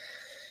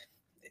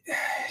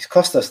 It's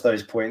cost us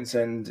those points,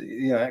 and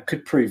it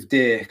could prove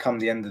dear come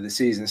the end of the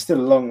season.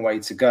 Still a long way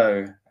to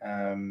go.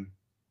 And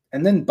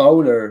then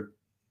Bowler,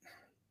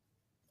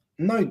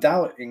 no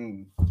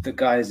doubting the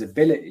guy's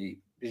ability.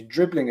 His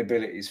dribbling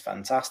ability is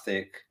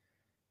fantastic.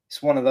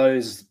 It's one of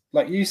those,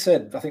 like you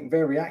said, I think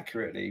very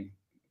accurately,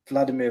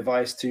 Vladimir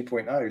Weiss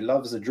 2.0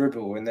 loves the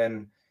dribble. And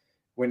then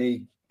when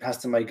he has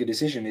to make a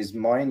decision, his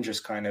mind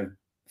just kind of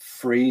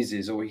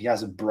freezes or he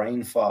has a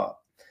brain fart.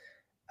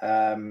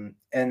 And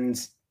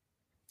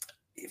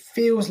it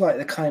feels like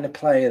the kind of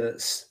player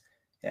that's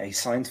Yeah, he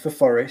signed for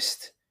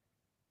Forest.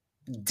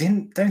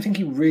 Don't think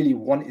he really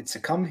wanted to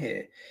come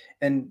here.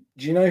 And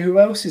do you know who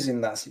else is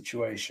in that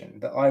situation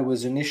that I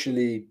was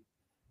initially,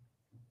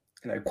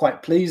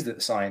 quite pleased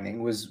at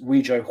signing was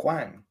Weizhou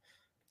Huang.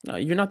 No,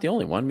 you're not the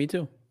only one. Me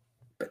too.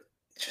 But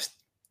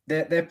just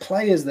they're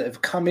players that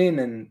have come in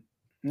and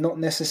not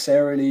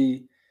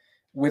necessarily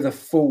with a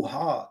full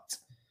heart.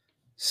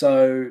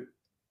 So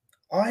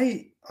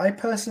I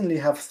personally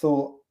have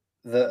thought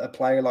that a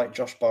player like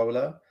Josh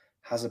Bowler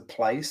has a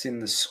place in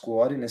the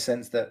squad in the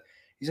sense that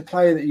he's a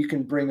player that you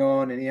can bring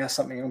on and he has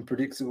something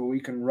unpredictable. He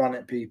can run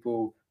at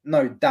people,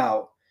 no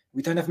doubt.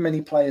 We don't have many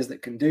players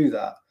that can do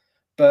that.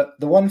 But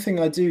the one thing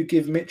I do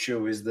give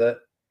Mitchell is that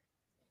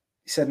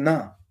he said,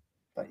 "No,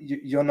 like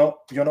you're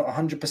not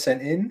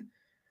 100% in.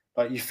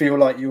 Like you feel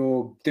like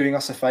you're doing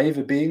us a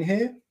favor being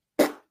here.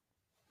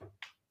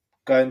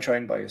 Go and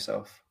train by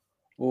yourself,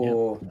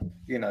 or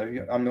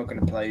I'm not going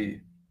to play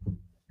you."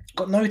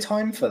 Got no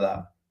time for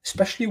that,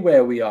 especially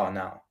where we are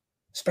now.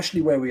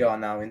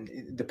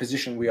 In the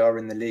position we are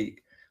in the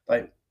league.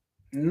 Like,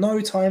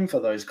 no time for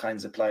those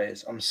kinds of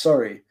players. I'm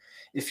sorry.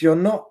 If you're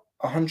not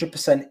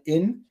 100%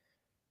 in,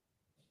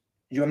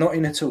 you're not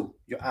in at all.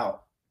 You're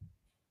out.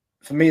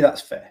 For me,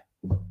 that's fair.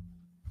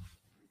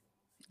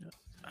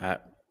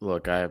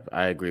 Look, I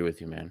agree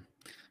with you, man.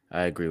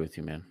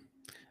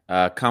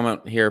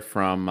 Comment here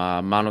from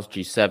Manos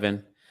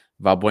G7.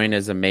 Valbuena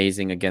is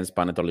amazing against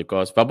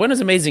Panetolikos. Valbuena is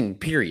amazing,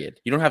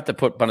 period. You don't have to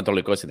put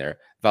Panetolikos in there.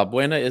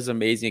 Valbuena is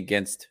amazing,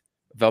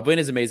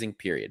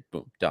 period.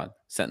 Boom, done.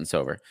 Sentence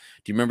over.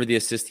 Do you remember the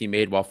assist he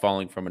made while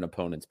falling from an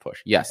opponent's push?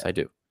 Yes, I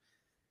do.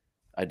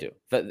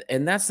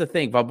 And that's the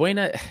thing.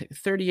 Valbuena,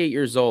 38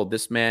 years old.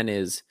 This man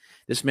is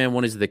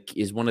one of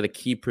the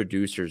key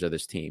producers of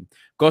this team.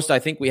 Ghost, I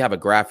think we have a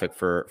graphic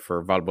for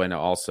Valbuena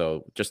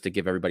also, just to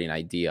give everybody an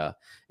idea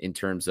in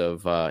terms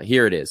of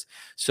here it is.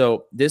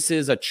 So this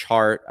is a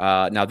chart.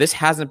 Now this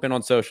hasn't been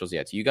on socials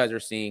yet. So you guys are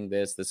seeing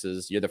this.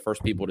 You're the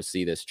first people to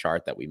see this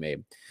chart that we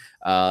made.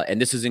 And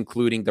this is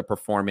including the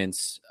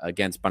performance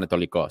against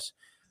Panetolikos.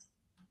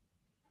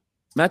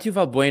 Matthew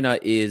Valbuena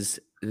is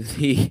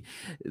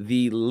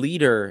the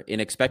leader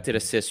in expected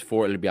assists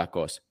for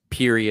Olympiacos,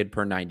 period,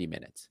 per 90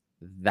 minutes.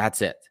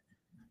 That's it.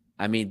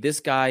 I mean, this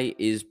guy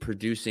is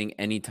producing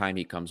anytime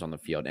he comes on the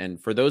field.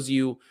 And for those of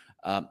you,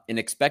 an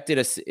expected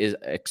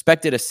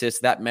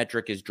assist, that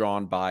metric is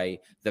drawn by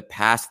the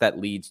pass that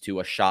leads to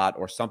a shot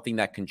or something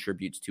that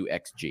contributes to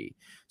XG.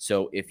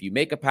 So if you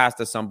make a pass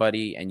to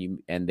somebody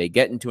and they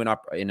get into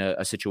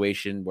a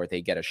situation where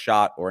they get a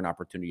shot or an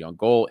opportunity on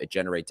goal, it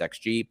generates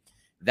XG.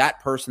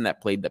 That person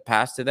that played the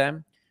pass to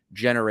them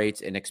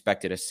generates an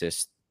expected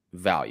assist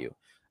value.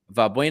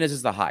 Valbuena's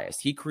is the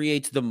highest. He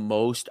creates the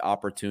most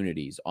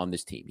opportunities on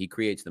this team. He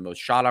creates the most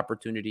shot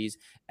opportunities,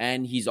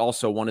 and he's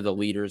also one of the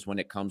leaders when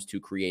it comes to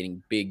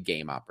creating big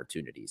game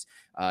opportunities,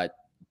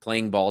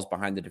 playing balls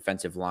behind the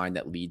defensive line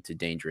that lead to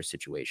dangerous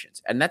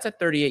situations. And that's at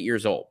 38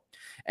 years old.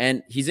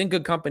 And he's in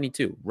good company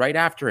too. Right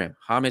after him,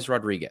 James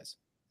Rodriguez.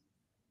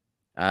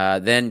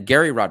 Then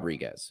Gary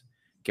Rodriguez.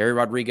 Gary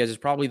Rodriguez is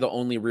probably the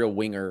only real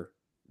winger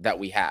that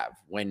we have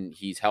when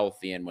he's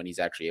healthy and when he's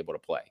actually able to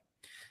play.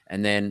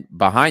 And then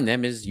behind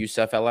them is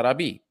Youssef El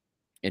Arabi,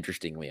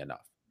 interestingly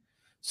enough.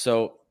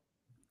 So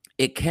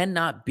it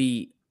cannot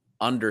be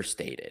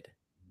understated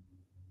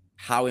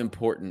how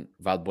important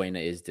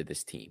Valbuena is to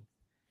this team.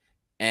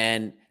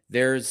 And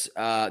there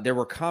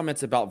were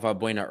comments about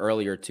Valbuena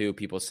earlier too,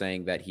 people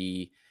saying that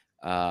he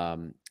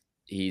was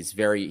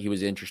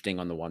interesting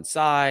on the one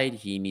side.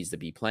 He needs to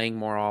be playing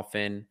more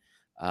often.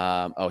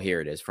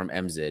 Here it is from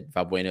MZID.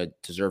 Valbuena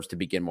deserves to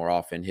begin more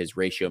often. His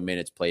ratio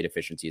minutes played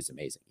efficiency is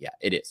amazing. Yeah,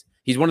 it is.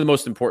 He's one of the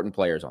most important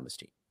players on this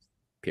team,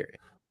 period.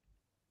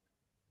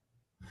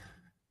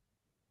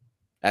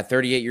 At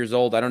 38 years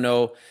old, I don't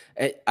know.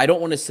 I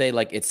don't want to say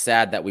like it's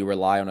sad that we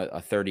rely on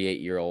a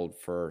 38-year-old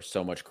for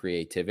so much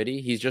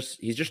creativity. He's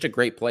just a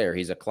great player.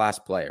 He's a class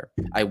player.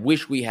 I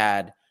wish we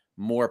had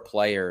more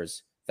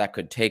players that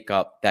could take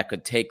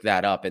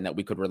that up and that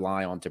we could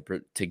rely on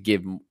to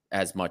give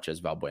as much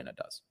as Valbuena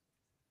does.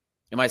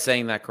 Am I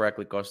saying that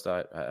correctly,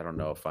 Costa? I don't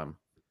know if I'm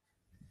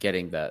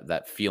getting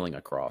that feeling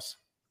across.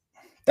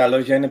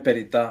 Dalo llena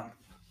perita.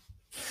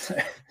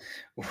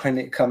 When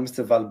it comes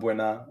to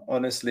Valbuena,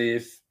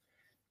 honestly,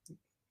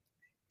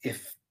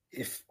 if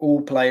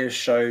all players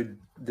showed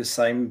the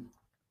same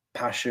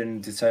passion,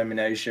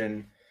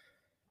 determination,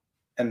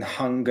 and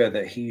hunger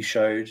that he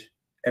showed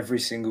every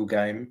single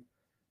game,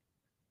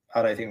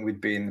 I don't think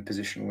we'd be in the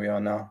position we are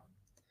now.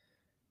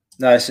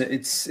 No,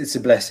 it's a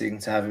blessing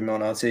to have him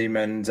on our team,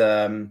 and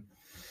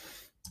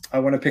I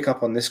want to pick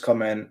up on this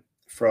comment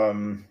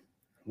from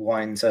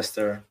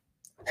Winechester.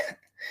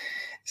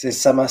 It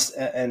says,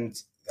 and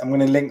I'm going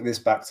to link this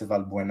back to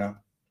Valbuena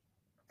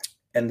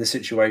and the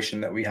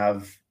situation that we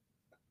have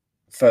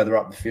further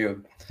up the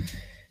field.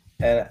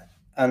 And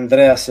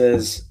Andrea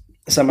says,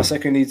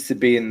 Samaseko needs to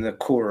be in the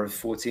core of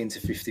 14 to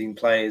 15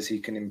 players. He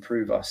can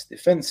improve us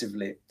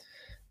defensively.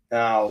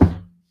 Now,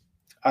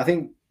 I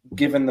think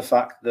given the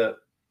fact that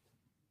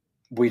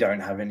we don't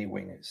have any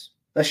wingers,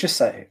 let's just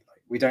say it,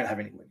 We don't have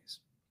any wingers.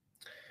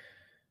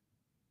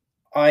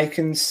 I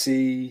can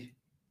see,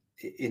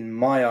 in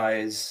my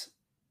eyes,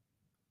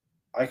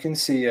 I can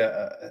see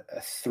an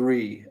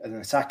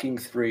attacking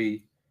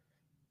three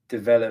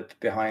develop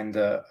behind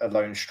a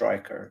lone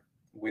striker,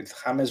 with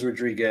James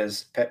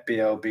Rodriguez, Pep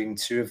Biel being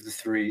two of the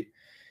three.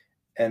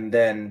 And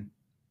then,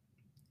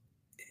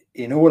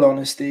 in all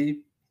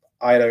honesty,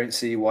 I don't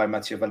see why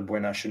Mathieu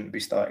Valbuena shouldn't be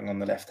starting on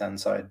the left-hand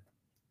side.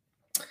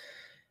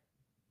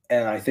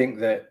 And I think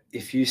that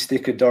if you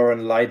stick a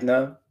Doran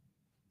Leidner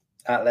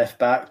at left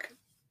back,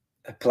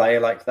 a player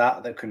like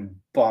that can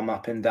bomb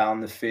up and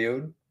down the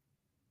field,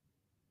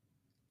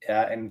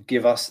 and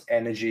give us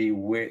energy,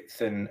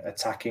 width, and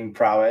attacking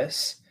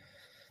prowess.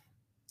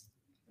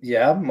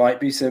 Yeah, might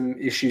be some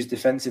issues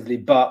defensively,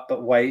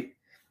 but wait,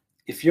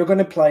 if you're going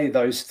to play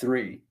those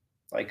three,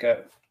 like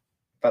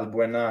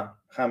Valbuena,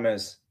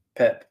 James,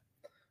 Pep,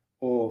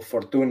 or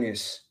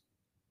Fortunis,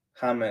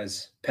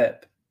 James,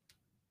 Pep,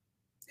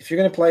 if you're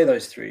going to play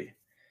those three,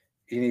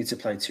 you need to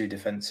play two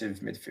defensive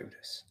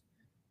midfielders,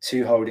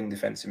 two holding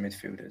defensive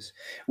midfielders.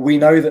 We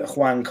know that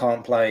Juan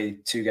can't play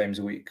 2 games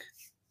a week.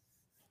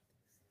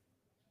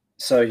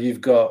 So you've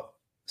got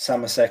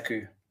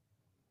Samaseku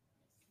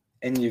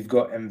and you've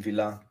got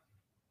Mvila.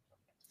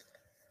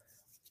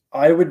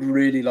 I would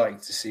really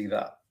like to see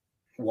that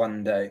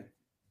one day.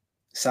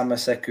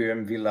 Samaseku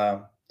and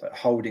Mvila, like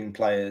holding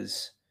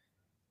players,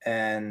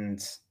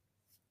 and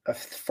a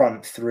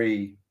front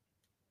three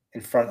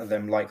in front of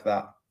them like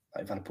that,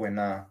 like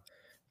Valbuena,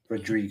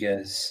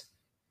 Rodriguez,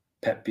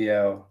 Pep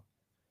Biel.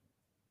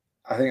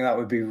 I think that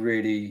would be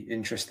really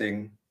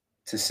interesting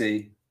to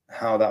see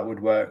how that would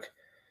work.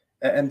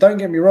 And don't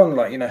get me wrong,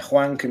 like,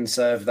 Juan can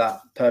serve that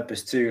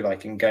purpose too,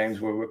 like in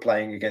games where we're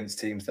playing against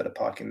teams that are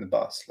parking the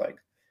bus. Like,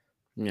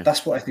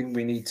 that's what I think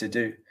we need to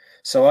do.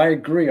 So I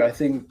agree. I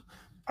think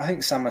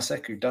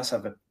Samaseku does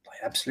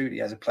absolutely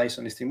has a place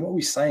on this team. What are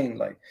we saying?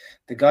 Like,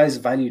 the guy's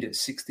valued at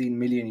 16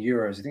 million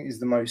euros. I think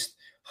he's the most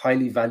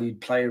highly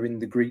valued player in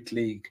the Greek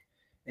league.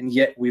 And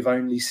yet we've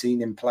only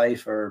seen him play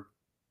for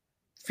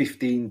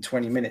 15,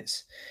 20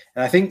 minutes.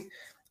 And I think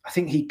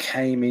he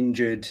came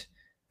injured.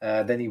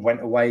 Then he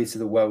went away to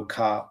the World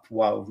Cup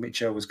while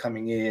Mitchell was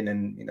coming in,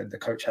 and the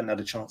coach hadn't had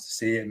a chance to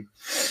see him.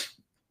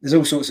 There's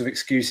all sorts of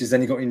excuses.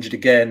 Then he got injured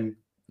again.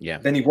 Yeah.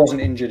 Then he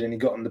wasn't injured, and he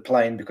got on the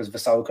plane because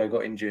Vasalko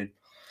got injured.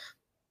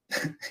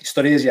 Who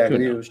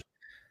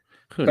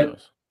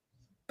knows?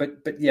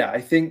 But yeah,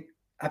 I think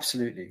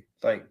absolutely,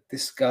 like,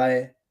 this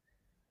guy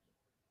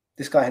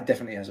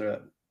definitely has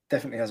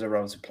a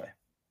role to play.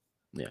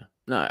 Yeah.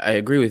 No, I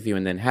agree with you.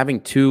 And then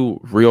having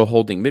two real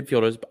holding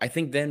midfielders, I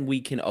think then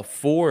we can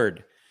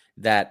afford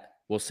that,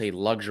 we'll say,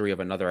 luxury of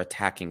another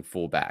attacking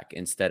fullback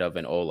instead of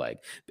an Oleg.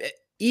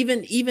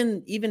 Even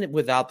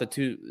without the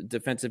two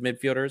defensive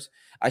midfielders,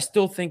 I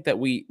still think that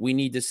we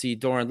need to see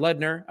Doran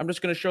Leidner. I'm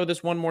just going to show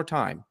this one more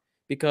time,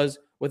 because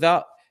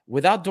without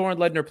Doran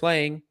Leidner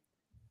playing,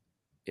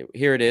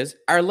 here it is.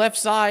 Our left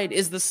side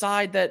is the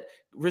side that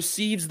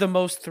receives the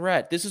most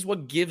threat. This is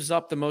what gives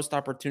up the most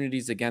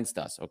opportunities against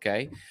us.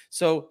 Okay.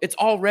 So it's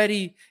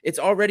already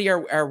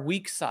our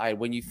weak side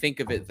when you think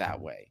of it that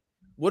way.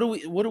 What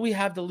do we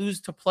have to lose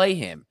to play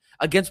him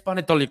against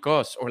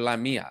PANETOLIKOS or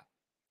Lamia?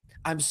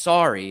 I'm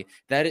sorry,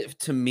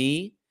 to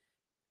me,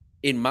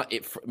 in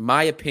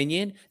my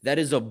opinion, that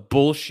is a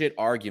bullshit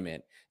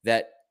argument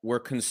that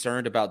we're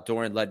concerned about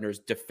Doran Leidner's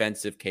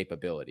defensive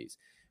capabilities.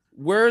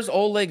 Where's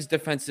Oleg's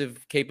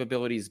defensive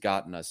capabilities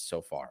gotten us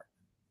so far?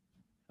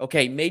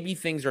 Okay, maybe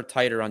things are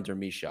tighter under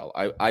Michel.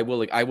 I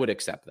would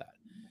accept that.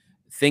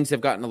 Things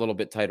have gotten a little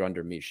bit tighter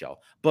under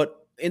Michel. But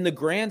in the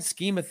grand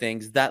scheme of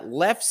things, that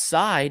left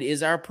side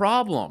is our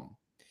problem.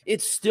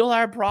 It's still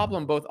our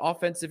problem, both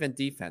offensive and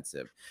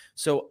defensive.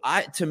 So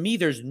to me,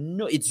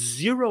 it's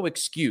zero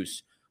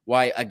excuse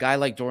why a guy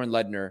like Doran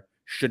Leidner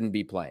shouldn't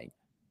be playing.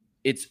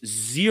 There's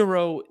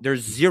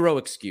zero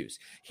excuse.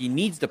 He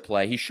needs to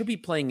play. He should be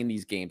playing in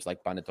these games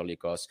like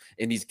PANETOLIKOS,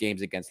 in these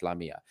games against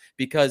Lamia,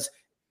 because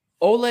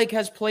Oleg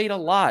has played a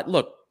lot.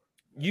 Look,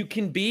 you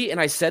can be, and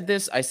I said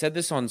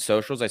this on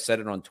socials, I said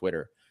it on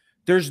Twitter.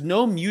 There's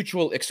no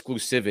mutual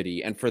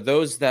exclusivity. And for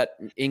those that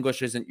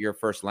English isn't your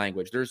first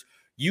language,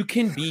 you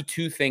can be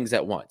two things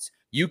at once.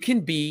 You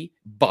can be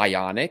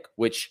bionic,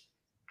 which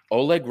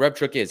Oleg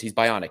Rebchuk is. He's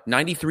bionic.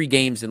 93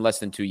 games in less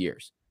than 2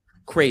 years.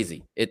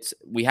 Crazy.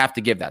 We have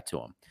to give that to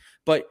him.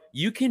 But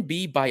you can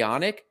be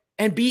bionic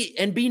and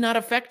be not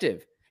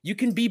effective. You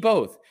can be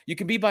both. You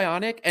can be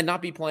bionic and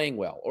not be playing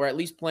well, or at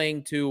least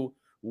playing to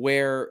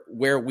where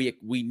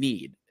we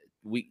need.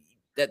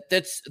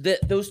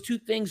 Those two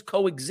things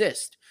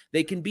coexist.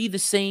 They can be the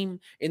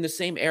same in the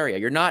same area.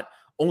 You're not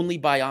only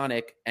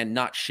bionic and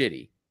not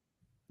shitty.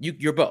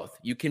 You're both.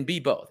 You can be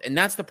both. And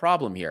that's the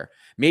problem here.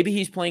 Maybe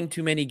he's playing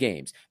too many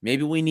games.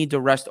 Maybe we need to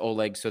rest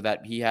Oleg so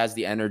that he has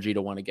the energy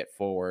to want to get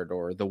forward,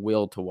 or the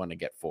will to want to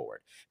get forward.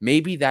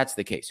 Maybe that's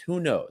the case. Who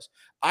knows?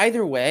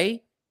 Either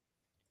way,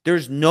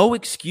 there's no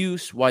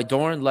excuse why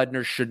Doran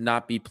Leidner should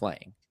not be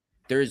playing.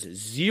 There's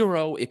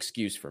zero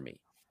excuse for me.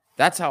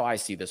 That's how I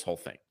see this whole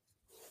thing.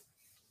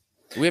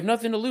 We have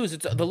nothing to lose.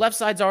 It's the left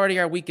side's already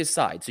our weakest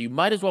side, so you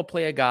might as well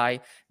play a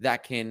guy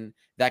that can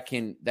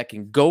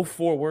go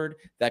forward,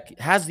 that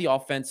has the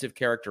offensive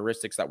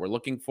characteristics that we're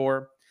looking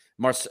for.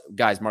 Marcelo,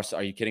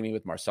 are you kidding me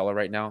with Marcelo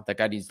right now? That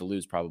guy needs to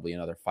lose probably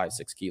another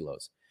 5-6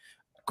 kilos.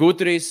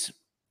 Gutierrez,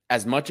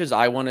 as much as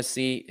I want to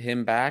see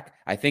him back,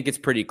 I think it's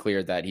pretty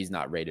clear that he's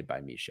not rated by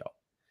Michel.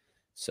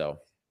 So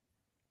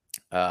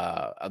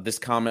this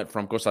comment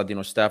from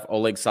Costadino Steph,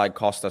 Oleg's side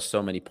cost us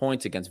so many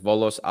points against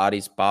Volos,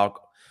 Aris, PAOK,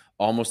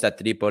 almost at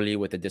Tripoli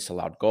with a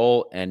disallowed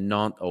goal, and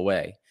Nantes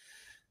away.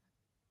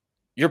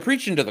 You're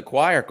preaching to the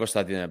choir,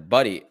 Costadino,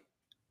 buddy.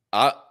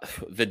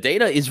 The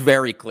data is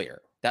very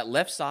clear. That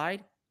left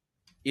side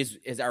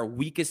is our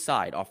weakest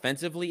side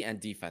offensively and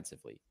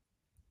defensively.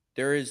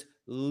 There is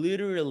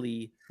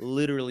literally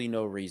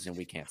no reason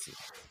we can't see.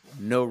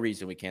 No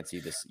reason we can't see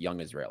this young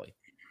Israeli.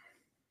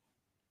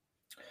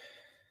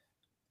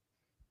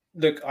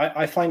 Look,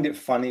 I find it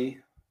funny,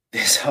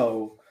 this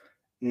whole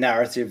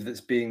narrative that's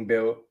being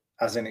built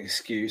as an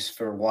excuse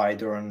for why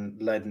Doron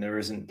Ledner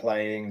isn't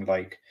playing.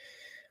 Like,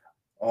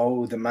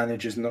 oh, the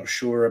manager's not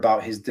sure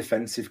about his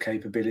defensive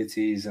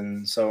capabilities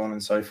and so on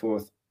and so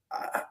forth.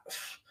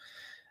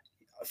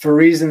 For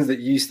reasons that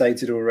you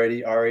stated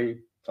already,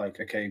 Ari, like,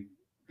 okay,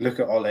 look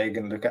at Oleg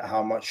and look at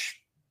how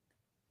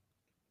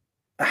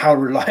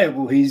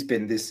reliable he's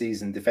been this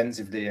season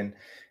defensively. And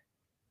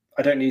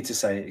I don't need to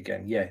say it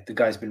again. Yeah, the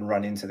guy's been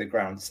run into the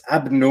ground. It's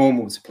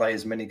abnormal to play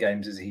as many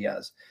games as he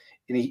has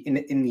in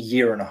a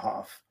year and a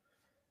half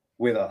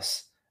with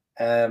us.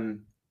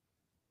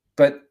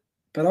 But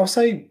I'll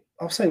say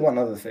one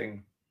other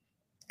thing,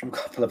 a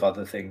couple of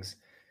other things.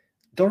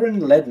 Doron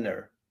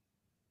Ledner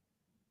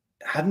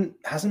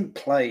hasn't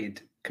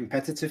played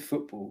competitive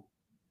football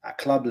at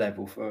club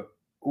level for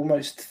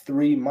almost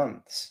 3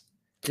 months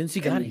since he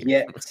got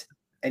here.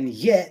 And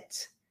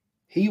yet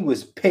he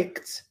was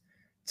picked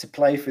to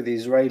play for the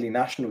Israeli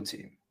national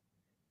team.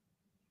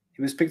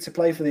 He was picked to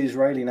play for the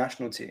Israeli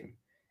national team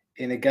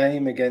in a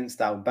game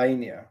against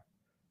Albania,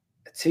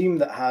 a team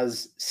that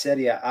has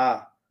Serie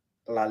A,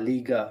 La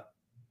Liga,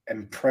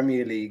 and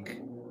Premier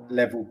League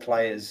level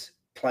players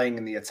playing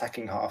in the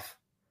attacking half.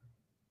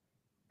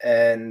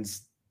 And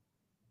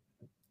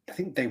I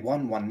think they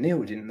won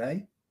 1-0, didn't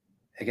they?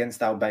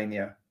 Against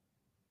Albania.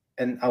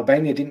 And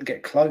Albania didn't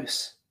get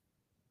close.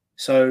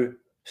 So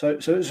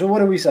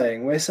what are we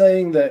saying? We're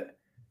saying that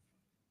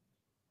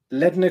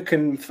Ledner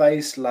can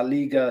face La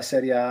Liga,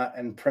 Serie A,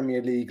 and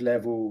Premier League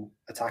level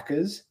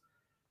attackers,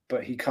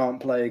 but he can't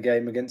play a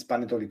game against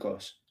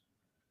PANETOLIKOS.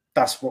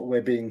 That's what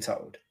we're being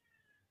told.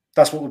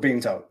 That's what we're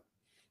being told.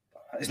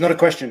 It's not a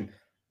question.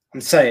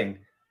 I'm saying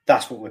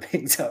that's what we're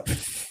being told.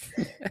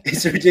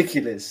 It's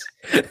ridiculous.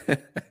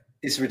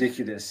 It's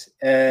ridiculous.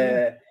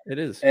 It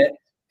is. And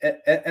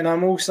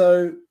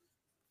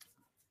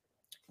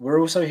we're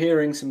also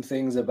hearing some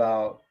things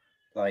about,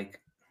 like,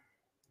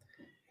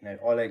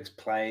 Oleg's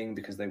playing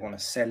because they want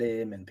to sell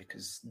him and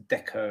because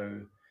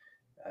Deco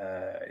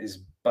is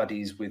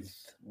buddies with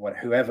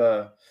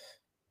whoever.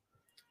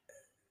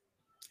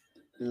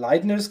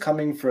 Leidner's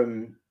coming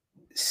from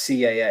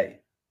CAA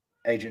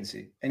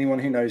agency. Anyone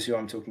who knows who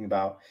I'm talking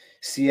about,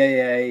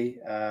 CAA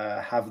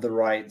have the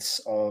rights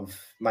of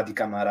Madi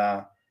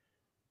Camara,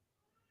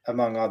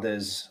 among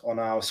others, on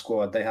our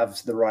squad. They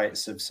have the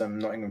rights of some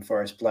Nottingham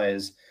Forest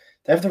players.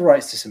 They have the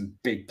rights to some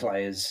big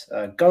players.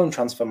 Go on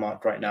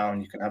Transfermarkt right now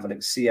and you can have a look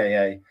at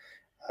CAA,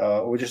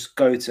 or just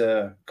go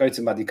to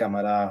Madi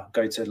Camara,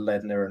 go to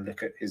Ledner and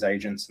look at his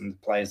agents and the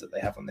players that they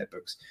have on their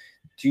books.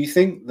 Do you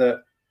think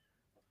that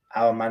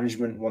our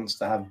management wants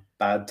to have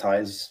bad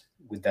ties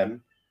with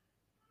them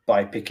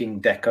by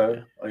picking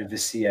Deco over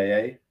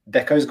CAA?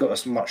 Deco's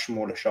got a much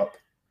smaller shop,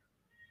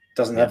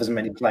 doesn't have as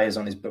many players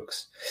on his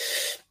books.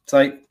 It's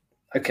like,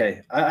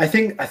 okay, I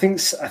think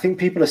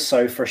people are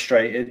so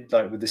frustrated,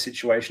 like, with the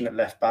situation at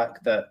left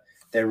back, that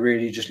they're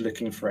really just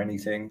looking for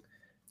anything,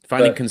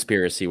 finding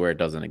conspiracy where it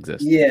doesn't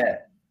exist.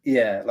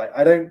 Yeah. Like,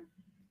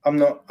 I'm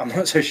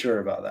not so sure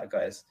about that,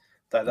 guys.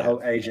 Like the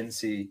whole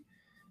agency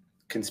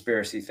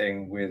conspiracy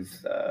thing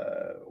with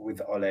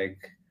Oleg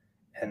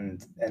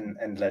and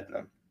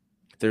Ledner.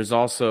 There's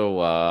also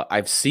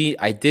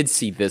I did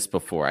see this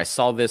before. I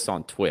saw this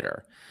on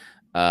Twitter.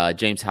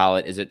 James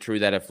Hallett, is it true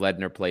that if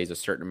Ledner plays a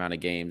certain amount of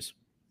games,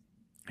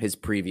 his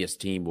previous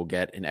team will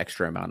get an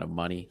extra amount of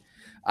money?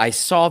 I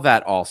saw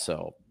that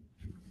also.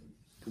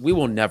 We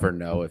will never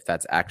know if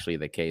that's actually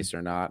the case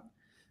or not,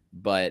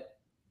 but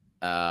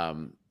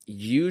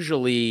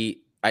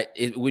usually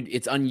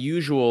it's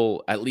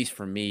unusual, at least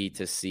for me,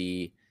 to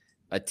see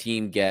a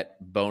team get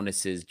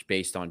bonuses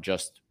based on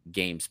just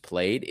games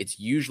played. It's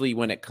usually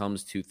when it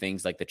comes to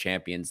things like the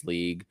Champions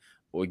League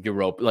or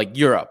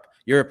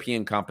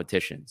European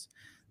competitions.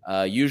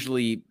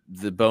 Usually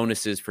the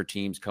bonuses for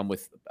teams come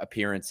with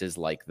appearances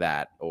like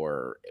that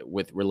or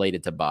with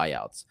related to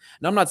buyouts.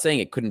 And I'm not saying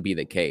it couldn't be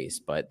the case,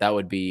 but that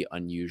would be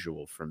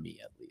unusual for me,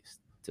 at least,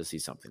 to see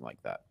something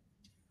like that.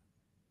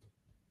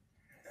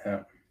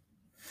 Yeah.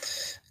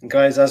 And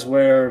guys, as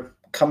we're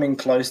coming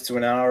close to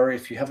an hour,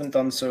 if you haven't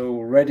done so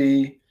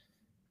already,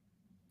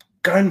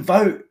 go and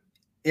vote.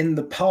 in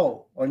the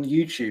poll on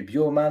YouTube,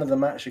 your man of the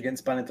match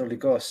against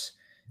PANETOLIKOS.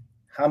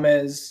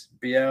 James,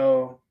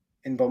 Biel,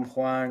 Inbom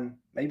Huang,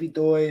 maybe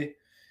Doi.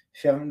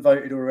 If you haven't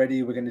voted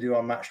already, we're going to do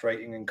our match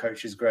rating and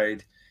coaches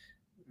grade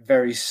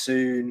very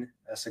soon.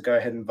 So go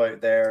ahead and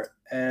vote there.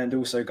 And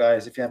also,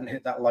 guys, if you haven't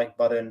hit that like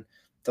button,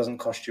 doesn't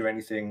cost you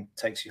anything,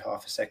 takes you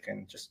half a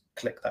second. Just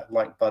click that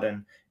like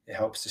button. It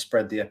helps to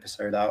spread the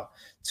episode out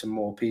to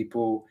more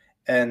people.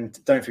 And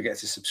don't forget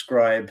to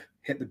subscribe,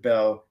 hit the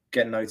bell,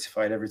 get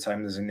notified every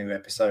time there's a new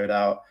episode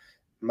out.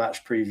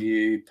 Match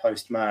preview,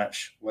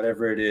 post-match,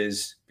 whatever it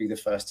is, be the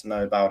first to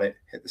know about it.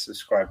 Hit the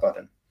subscribe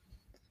button.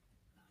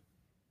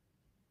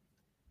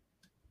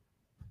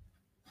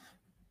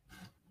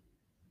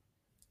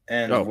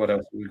 And what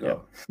else we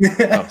got?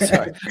 Oh,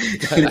 sorry.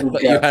 I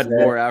thought you had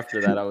more after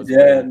that. I was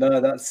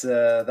no,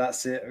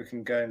 that's it. We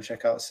can go and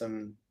check out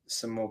some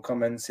more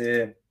comments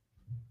here.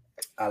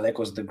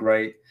 Alekos the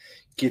Great.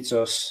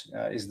 Kitos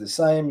is the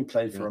same. He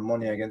played for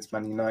Omonia against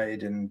Man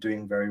United and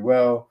doing very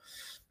well.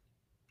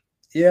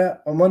 Yeah,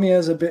 Omonia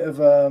is a bit of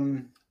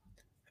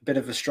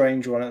a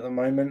strange one at the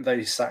moment.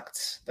 They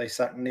sacked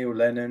Neil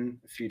Lennon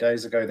a few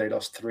days ago. They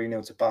lost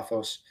 3-0 to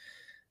Paphos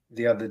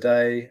the other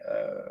day.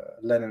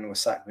 Lennon was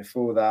sacked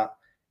before that,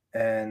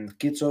 and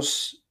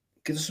Kitos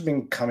has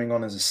been coming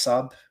on as a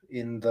sub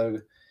in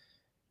the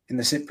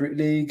Cypriot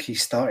League. He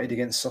started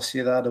against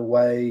Sociedad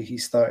away. He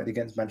started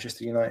against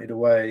Manchester United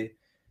away.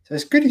 So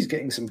it's good he's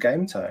getting some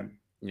game time.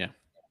 Yeah,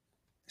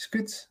 it's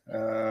good.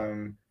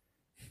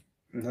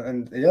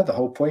 And yeah, the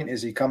whole point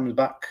is he comes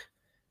back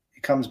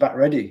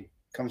ready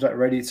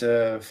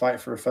to fight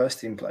for a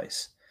first team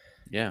place.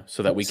 Yeah,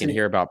 so that we can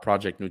hear about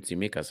Project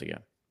Nutsimikas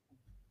again.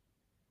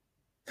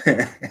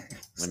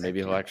 And maybe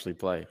he'll actually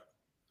play.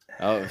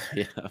 Oh,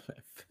 yeah.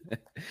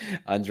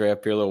 Andrea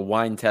Pirlo,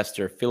 wine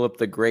tester. Philip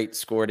the Great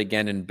scored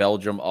again in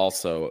Belgium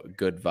also.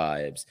 Good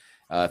vibes.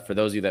 For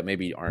those of you that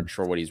maybe aren't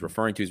sure what he's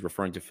referring to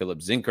Philip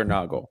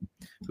Zinkernagel,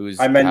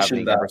 who's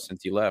ever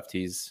since he left.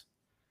 He's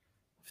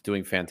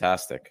doing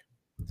fantastic.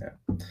 Yeah,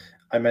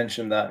 I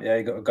mentioned that. Yeah,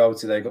 he got a goal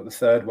today. Got the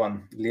third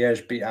one.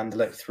 Liège beat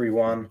Anderlecht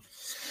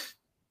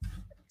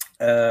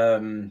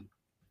 3-1.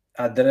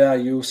 Andrea,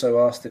 you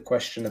also asked a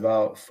question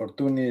about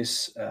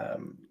Fortunis.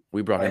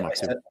 We brought him up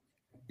too.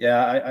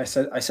 I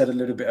said a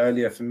little bit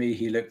earlier. For me,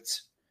 he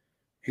looked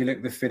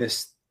the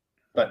fittest,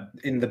 but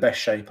in the best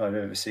shape I've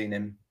ever seen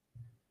him.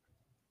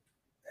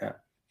 Yeah,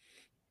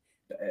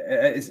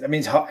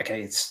 it's hard.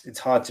 Okay, it's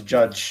hard to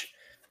judge.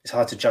 It's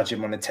hard to judge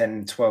him on a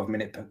 10-12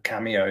 minute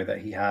cameo that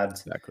he had.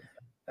 Exactly.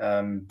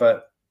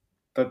 But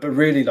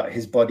really, like,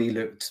 his body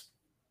looked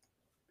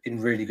in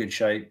really good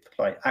shape.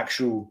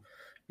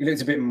 He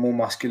looked a bit more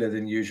muscular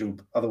than usual.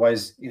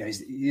 Otherwise,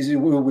 he's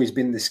always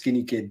been the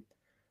skinny kid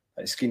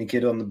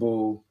on the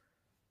ball.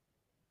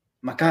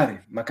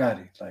 Makari.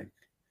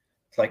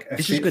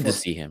 It's just good to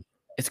see him.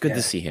 It's good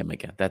to see him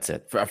again. That's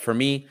it. For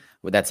me,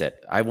 that's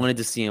it. I wanted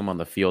to see him on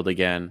the field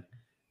again.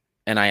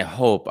 And I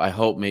hope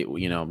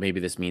maybe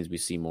this means we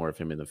see more of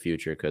him in the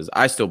future, because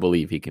I still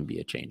believe he can be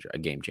a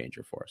game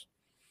changer for us.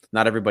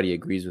 Not everybody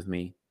agrees with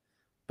me,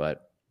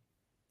 but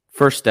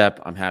first step,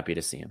 I'm happy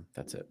to see him.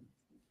 That's it.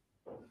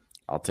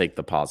 I'll take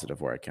the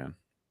positive where I can.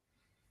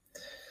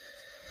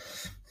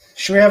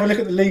 Should we have a look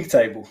at the league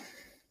table?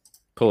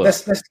 Pull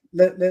it.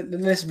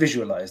 Let's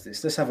visualize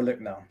this. Let's have a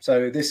look now.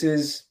 So this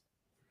is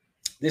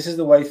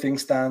the way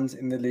things stand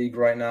in the league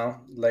right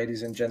now,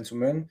 ladies and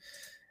gentlemen.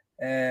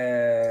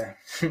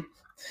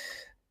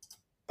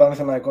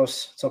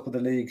 Panathinaikos, top of the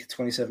league,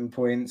 27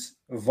 points.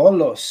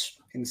 Volos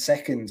in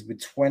second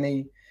with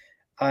 20.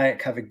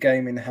 AEK have a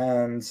game in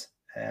hand.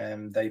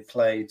 They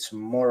play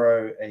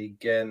tomorrow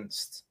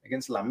against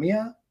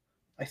Lamia,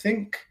 I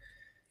think.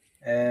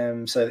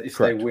 So if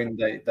Correct. They win,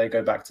 they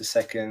go back to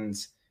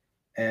second.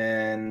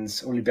 And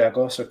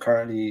Olympiacos are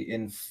currently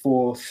in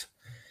fourth.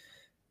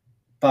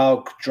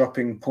 PAOK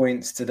dropping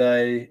points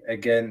today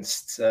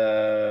against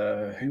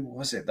who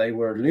was it? They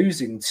were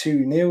losing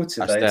 2-0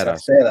 today to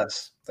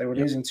Asteras. They were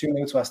losing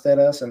 2-0 to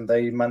Asteras, and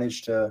they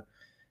managed to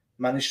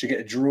get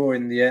a draw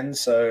in the end.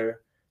 So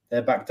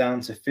they're back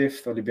down to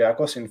fifth.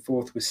 Olympiacos in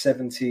fourth with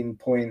 17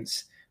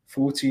 points,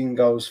 7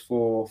 goals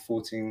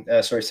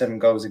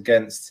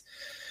against.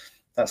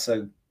 That's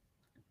a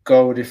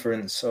goal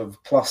difference of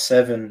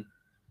 +7.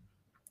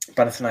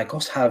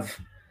 Panathinaikos have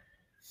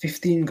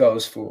 15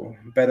 goals for,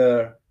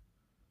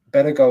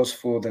 better goals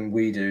for than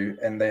we do,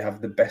 and they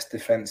have the best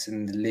defense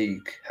in the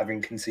league,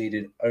 having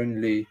conceded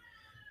only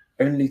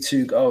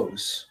 2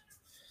 goals.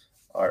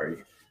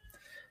 Ari,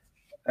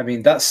 I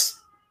mean,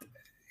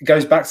 it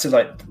goes back to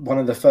like one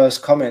of the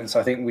first comments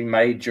I think we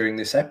made during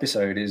this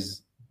episode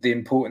is the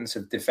importance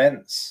of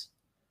defense.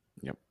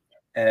 Yep.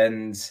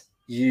 And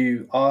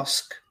you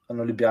ask an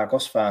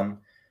Olympiacos fan,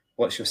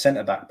 what's your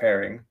centre back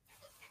pairing?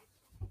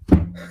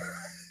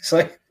 It's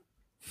like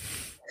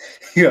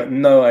you got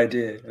no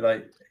idea.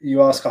 Like,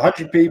 you ask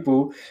 100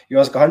 people, you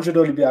ask 100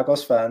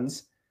 Olympiacos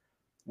fans,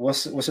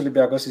 what's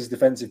Olympiacos'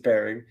 defensive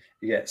pairing?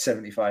 You get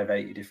 75,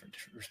 80 different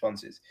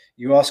responses.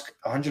 You ask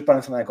 100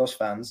 Panathinaikos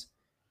fans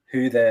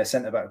who their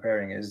centre back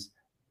pairing is,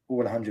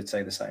 all 100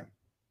 say the same.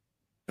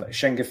 like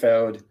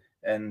Schengenfeld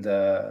and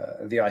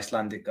the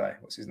Icelandic guy.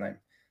 What's his name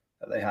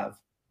that they have?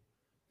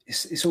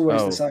 It's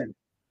always the same.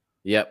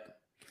 Yep,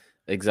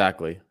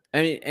 exactly.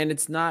 I mean, and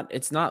it's not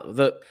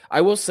the.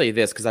 I will say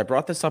this because I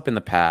brought this up in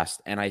the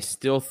past, and I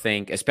still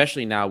think,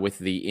 especially now with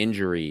the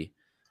injury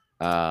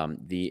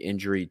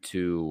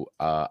to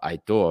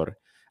Aitor,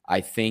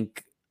 I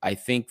think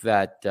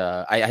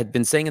that I had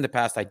been saying in the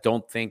past, I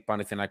don't think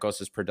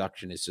Panathinaikos'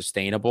 production is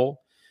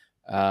sustainable.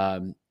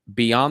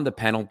 Beyond the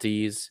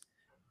penalties,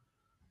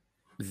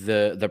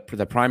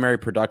 the primary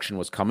production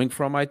was coming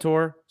from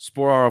Aitor.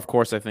 Sporar, of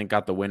course, I think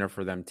got the winner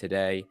for them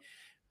today.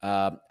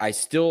 I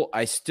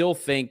still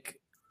think,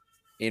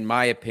 in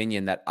my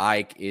opinion, that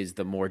AEK is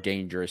the more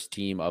dangerous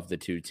team of the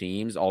two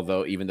teams,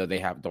 although even though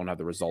they don't have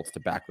the results to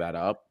back that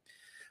up.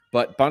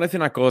 But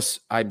Panathinaikos,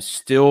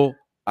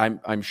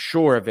 I'm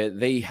sure of it,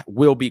 they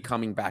will be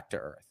coming back to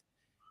earth.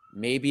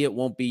 Maybe it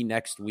won't be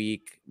next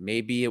week.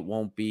 Maybe it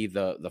won't be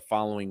the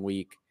following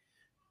week.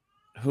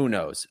 Who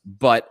knows?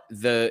 But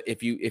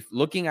if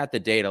looking at the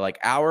data, like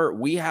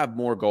we have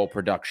more goal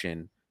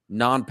production,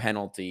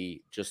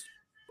 non-penalty, just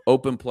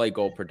open play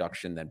goal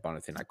production than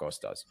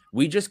Panathinaikos does.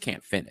 We just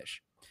can't finish.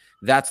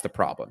 That's the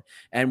problem.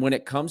 And when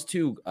it comes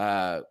to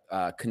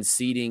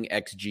conceding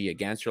XG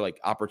against, or like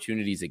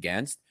opportunities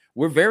against,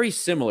 we're very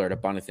similar to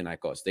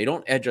Panathinaikos. They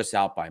don't edge us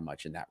out by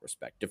much in that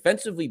respect.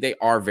 Defensively, they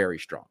are very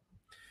strong.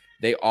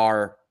 They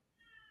are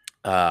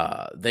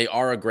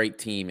a great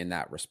team in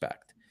that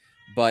respect.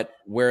 But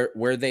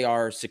where they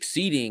are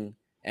succeeding,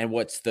 and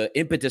what's the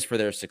impetus for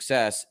their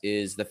success,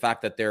 is the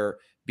fact that they're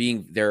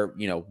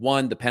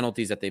one, the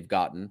penalties that they've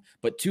gotten,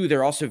 but two,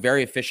 they're also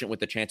very efficient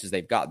with the chances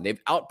they've gotten.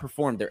 They've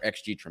outperformed their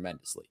XG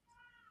tremendously.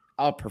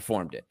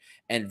 Outperformed it.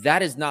 And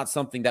that is not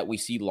something that we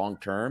see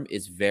long-term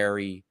is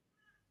very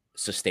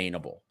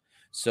sustainable.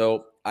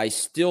 So I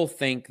still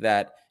think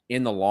that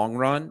in the long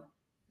run,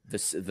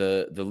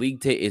 the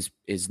league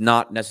is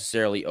not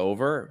necessarily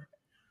over.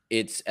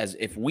 It's as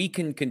if we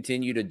can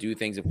continue to do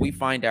things, if we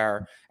find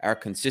our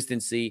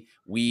consistency,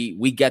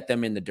 we get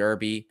them in the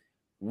derby,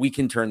 we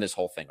can turn this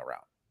whole thing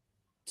around.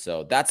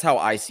 So that's how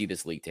I see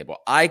this league table.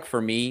 AEK,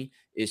 for me,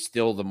 is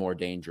still the more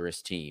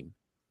dangerous team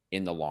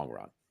in the long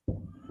run.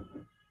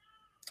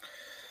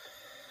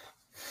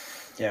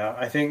 Yeah,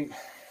 I think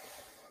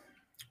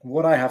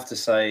what I have to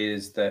say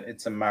is that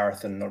it's a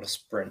marathon, not a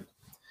sprint.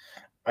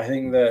 I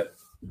think that,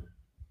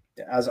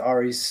 as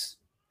Aris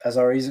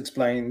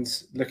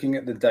explains, looking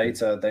at the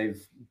data,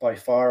 they've by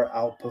far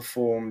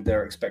outperformed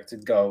their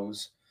expected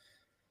goals.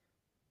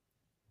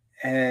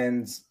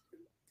 And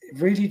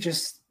really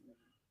just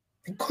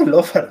I'm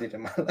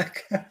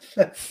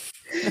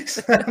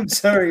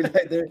sorry,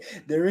 like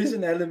there is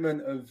an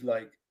element of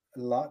like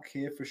luck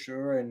here for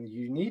sure, and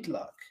you need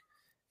luck.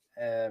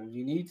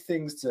 You need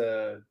things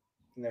to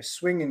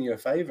swing in your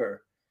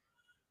favor.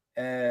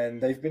 And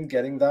they've been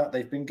getting that.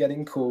 They've been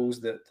getting calls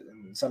that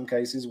in some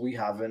cases we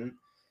haven't.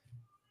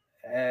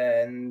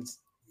 And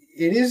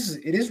it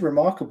is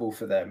remarkable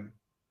for them.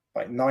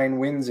 Like 9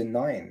 wins in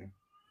 9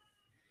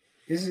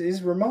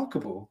 is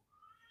remarkable.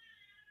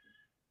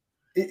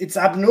 It's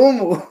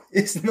abnormal.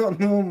 It's not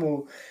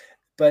normal.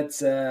 But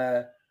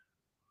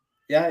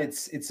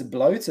it's a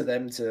blow to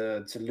them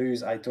to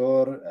lose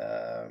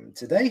Aitor.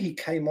 Today he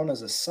came on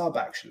as a sub,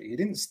 actually. He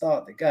didn't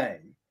start the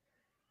game.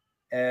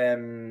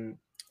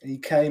 He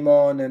came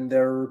on, and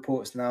there are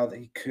reports now that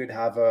he could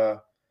have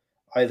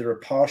either a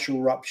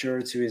partial rupture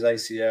to his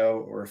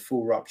ACL or a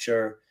full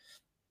rupture.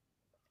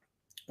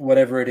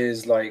 Whatever it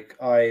is, like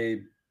I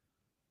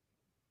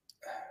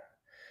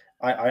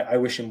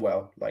wish him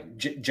well. Like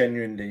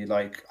genuinely,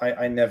 like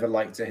I never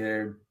like to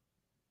hear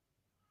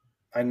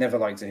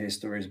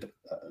stories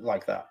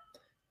like that.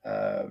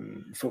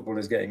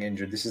 Footballers getting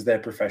injured. This is their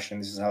profession.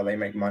 This is how they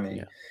make money.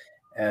 Yeah.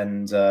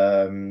 And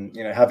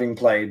having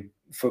played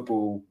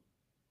football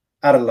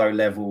at a low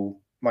level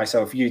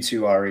myself, you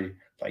too, Ari,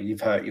 like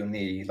you've hurt your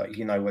knee, like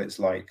you know what it's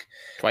like.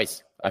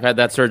 Twice. I've had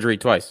that surgery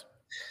twice.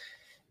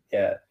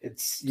 Yeah,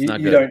 you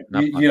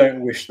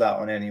don't wish that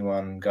on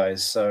anyone,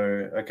 guys.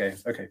 So okay.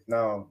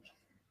 Now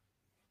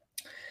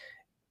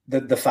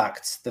the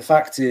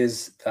fact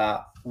is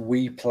that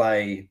we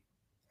play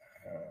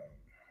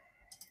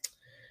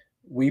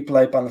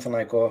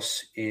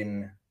Panathinaikos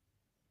in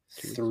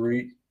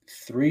three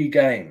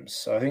games.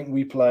 So I think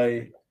we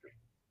play.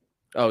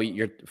 Oh,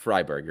 you're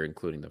Freiburg. You're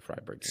including the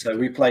Freiburg game. So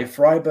we play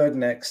Freiburg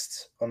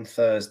next on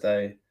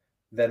Thursday.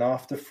 Then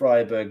after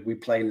Freiburg, we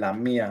play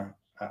Lamia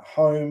at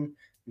home.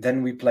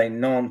 Then we play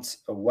Nantes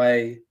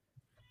away.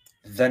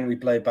 Then we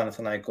play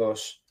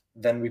Panathinaikos.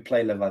 Then we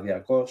play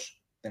Olympiacos.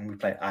 Then we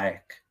play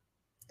AEK.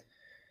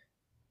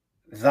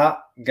 That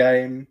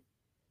game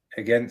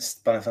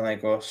against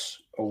Panathinaikos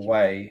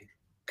away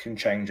can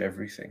change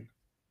everything.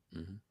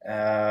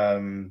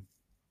 Mm-hmm.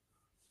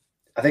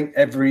 I think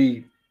I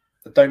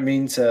don't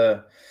mean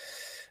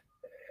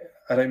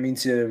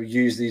to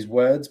use these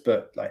words,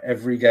 but like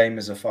every game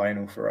is a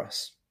final for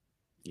us.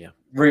 Yeah,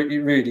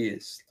 it really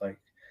is. Like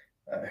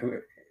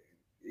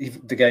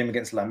the game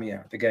against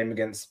Lamia, the game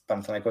against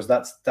Panathinaikos,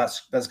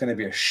 that's going to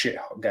be a shit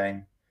hot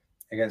game,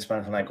 against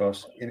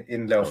Panathinaikos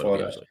in Leoforos.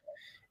 Obviously.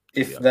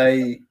 If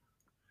they,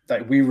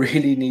 like, we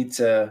really need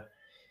to,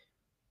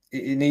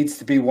 it needs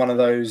to be one of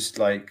those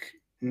like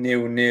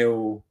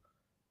 0-0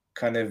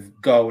 kind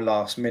of goal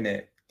last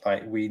minute,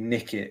 like we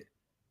nick it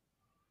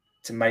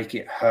to make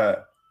it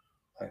hurt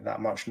like that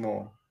much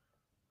more.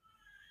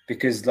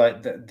 Because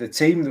like the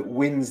team that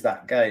wins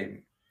that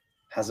game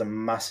has a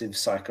massive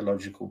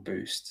psychological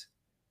boost.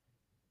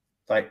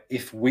 Like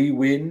if we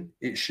win,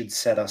 it should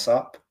set us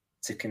up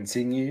to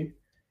continue.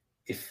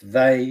 If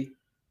they,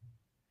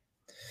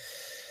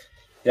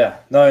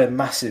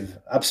 massive,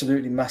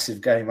 absolutely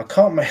massive game. I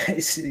can't make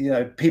it's,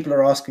 people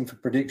are asking for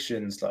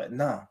predictions. Like,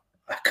 no,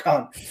 I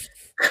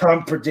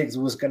can't predict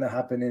what's going to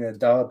happen in a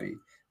derby.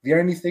 The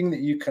only thing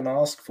that you can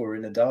ask for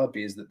in a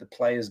derby is that the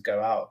players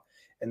go out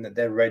and that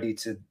they're ready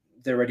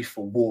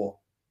for war.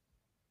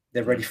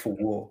 They're ready for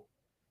war.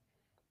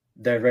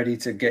 They're ready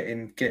to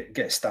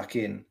get stuck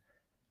in.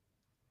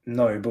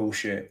 No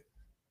bullshit.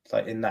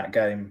 Like in that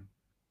game,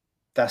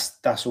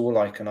 that's all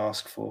I can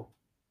ask for.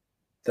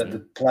 That the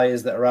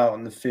players that are out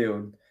on the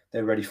field,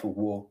 they're ready for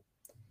war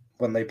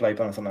when they play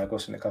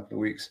Panathinaikos in a couple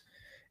of weeks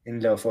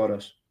in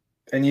Leoforos.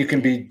 And you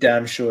can be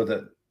damn sure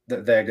that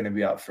they're going to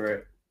be up for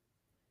it.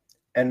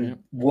 And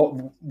what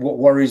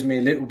worries me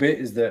a little bit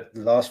is that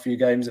the last few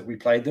games that we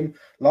played them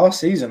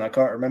last season, I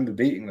can't remember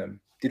beating them.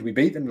 Did we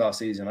beat them last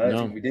season? I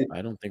don't think we did.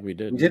 I don't think we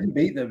did. We didn't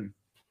beat them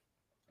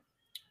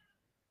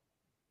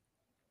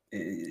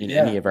in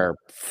any of our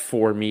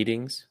 4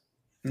 meetings.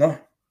 No.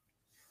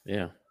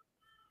 Yeah.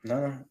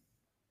 No.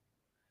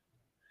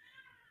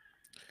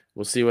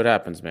 We'll see what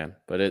happens, man.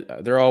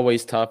 But they're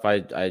always tough.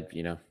 If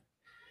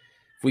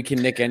we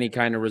can nick any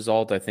kind of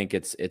result, I think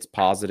it's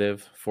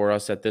positive for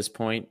us at this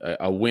point.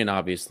 A win,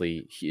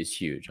 obviously, is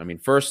huge. I mean,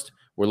 first,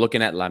 we're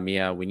looking at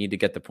Lamia. We need to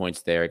get the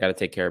points there. I got to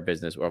take care of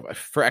business.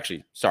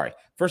 First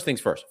things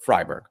first,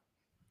 Freiburg.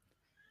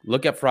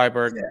 Look at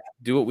Freiburg. Yeah.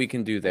 Do what we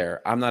can do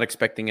there. I'm not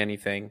expecting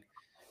anything.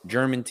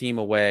 German team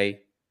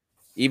away.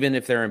 Even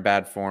if they're in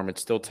bad form,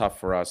 it's still tough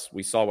for us.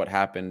 We saw what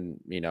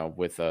happened,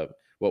 with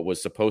what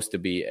was supposed to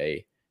be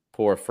a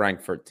poor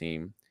Frankfurt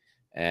team,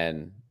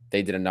 and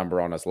they did a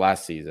number on us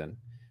last season.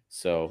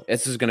 So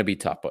this is going to be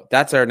tough, but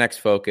that's our next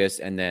focus.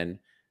 And then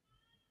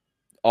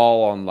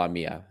all on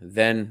Lamia.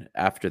 Then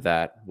after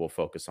that, we'll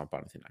focus on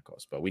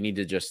Panathinaikos. But we need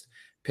to just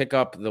pick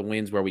up the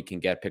wins where we can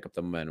pick up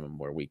the momentum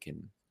where we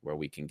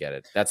can get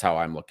it. That's how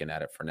I'm looking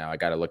at it for now. I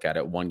got to look at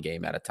it one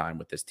game at a time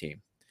with this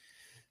team.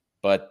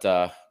 But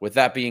with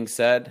that being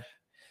said,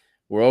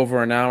 we're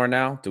over an hour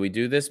now. Do we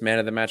do this? Man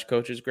of the match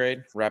coach's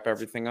grade? Wrap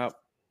everything up?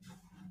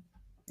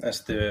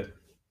 Let's do it.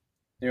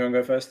 You want to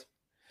go first?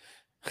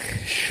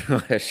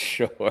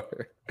 Sure.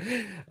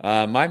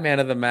 My man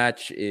of the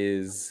match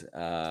is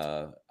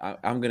I'm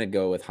going to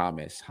go with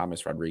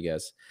James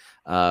Rodriguez.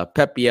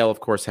 Pep Biel, of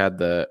course, had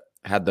the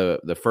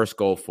first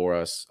goal for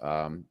us.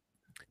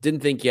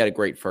 Didn't think he had a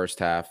great first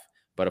half,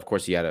 but of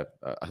course he had a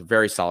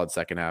very solid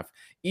second half.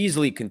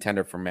 Easily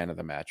contender for man of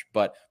the match.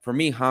 But for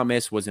me,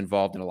 James was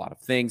involved in a lot of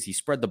things. He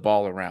spread the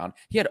ball around.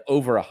 He had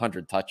over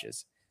 100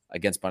 touches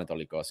against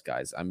PANETOLIKOS,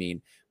 guys. I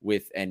mean,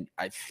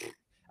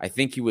 I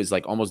think he was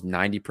like almost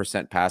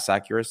 90% pass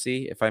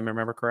accuracy, if I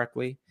remember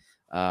correctly.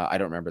 I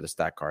don't remember the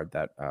stat card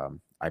that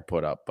I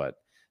put up, but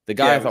the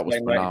guy I thought was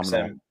phenomenal.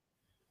 90%.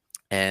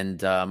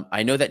 And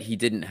I know that he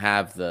didn't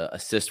have the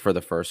assist for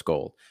the first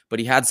goal, but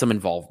he had some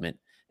involvement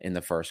in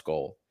the first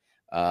goal.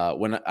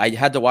 When I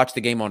had to watch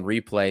the game on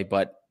replay,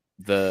 but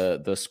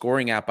the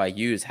scoring app I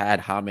use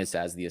had James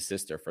as the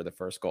assister for the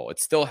first goal. It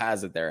still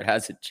has it there. It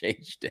hasn't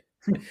changed it.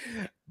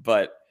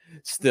 But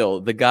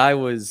still, the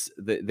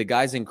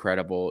guy's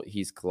incredible.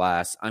 He's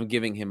class. I'm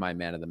giving him my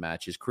man of the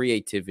match. His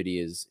creativity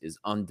is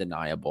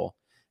undeniable.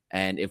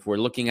 And if we're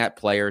looking at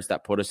players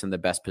that put us in the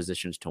best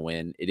positions to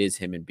win, it is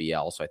him and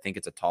BL. So I think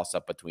it's a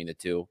toss-up between the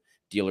two.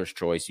 Dealer's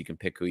choice. You can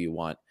pick who you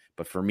want.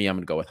 But for me, I'm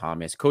going to go with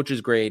James.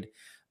 Coach's grade.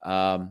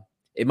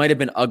 It might have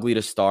been ugly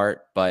to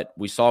start, but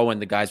we saw when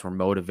the guys were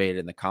motivated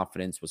and the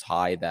confidence was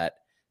high that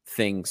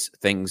things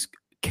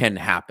can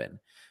happen.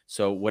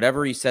 So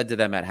whatever he said to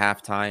them at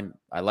halftime,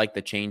 I like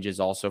the changes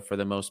also for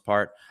the most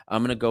part.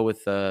 I'm going to go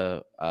with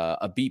a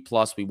B+.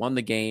 We won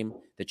the game.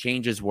 The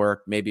changes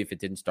worked. Maybe if it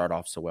didn't start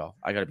off so well,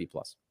 I got a B+.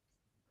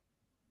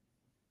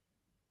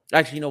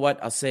 Actually, you know what?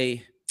 I'll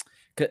say,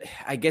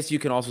 I guess you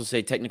can also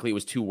say technically it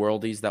was two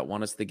worldies that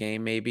won us the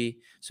game maybe.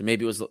 So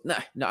maybe it was, no,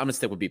 I'm going to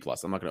stick with B+.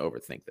 I'm not going to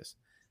overthink this.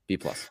 B+.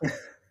 That's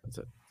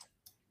it.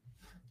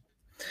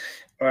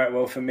 All right.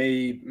 Well, for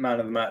me, man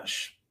of the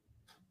match,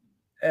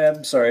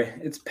 sorry,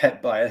 it's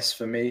pet bias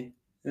for me.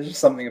 There's just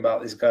something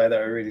about this guy that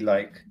I really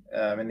like.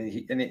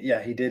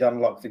 He did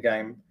unlock the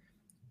game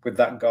with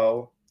that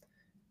goal.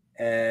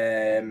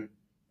 I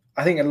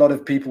think a lot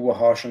of people were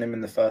harsh on him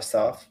in the first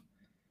half.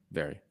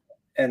 Very.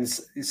 And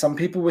some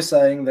people were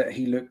saying that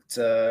he looked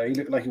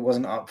like he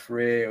wasn't up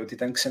for it, or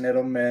didn't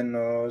generar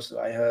menos.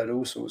 I heard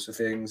all sorts of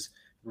things,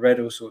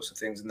 read all sorts of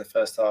things in the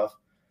first half.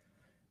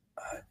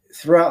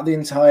 Throughout the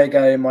entire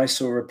game, I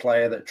saw a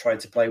player that tried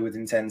to play with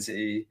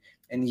intensity.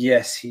 And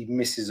yes, he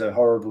misses a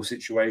horrible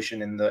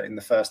situation in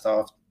the first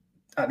half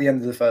at the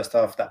end of the first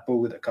half, that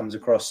ball that comes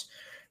across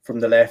from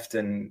the left,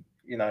 and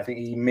I think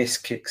he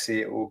miskicks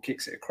it or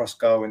kicks it across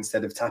goal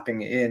instead of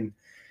tapping it in.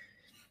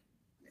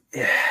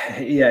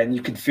 Yeah, and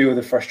you could feel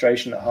the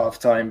frustration at half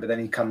time, but then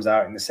he comes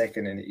out in the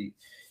second and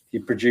he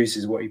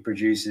produces what he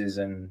produces,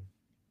 and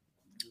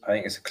I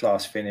think it's a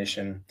class finish,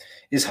 and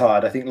it's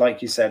hard. I think,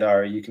 like you said,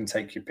 Ari, you can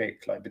take your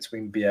pick, like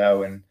between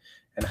Biel and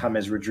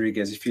James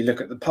Rodriguez. If you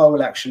look at the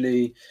poll,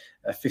 actually,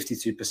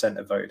 52%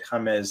 have voted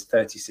James,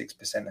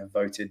 36% have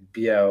voted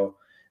Biel,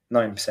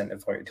 9%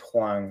 have voted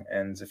Juan,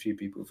 and a few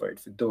people voted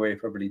for Doi,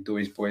 probably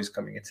Doi's boys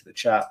coming into the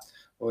chat,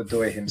 or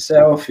Doi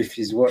himself if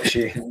he's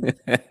watching.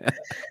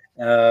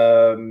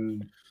 Yeah,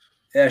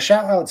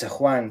 shout out to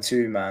Juan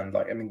too, man.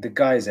 Like, I mean, the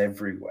guy's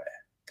everywhere.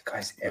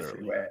 I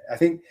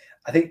think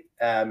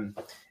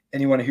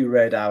anyone who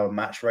read our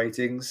match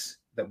ratings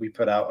that we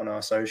put out on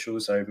our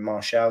socials, so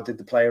Marshall did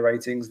the player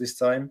ratings this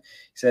time.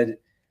 He said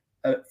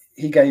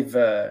he gave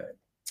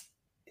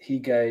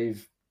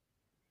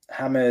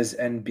James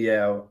and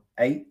Biel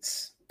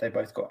 8s. They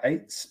both got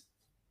 8s,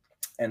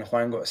 and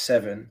Juan got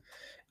 7.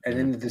 And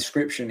in the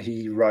description,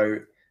 he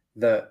wrote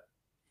that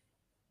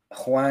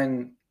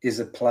Juan is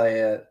the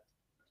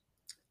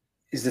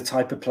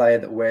type of player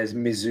that wears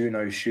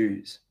Mizuno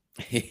shoes.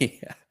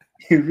 Yeah.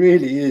 He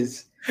really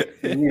is.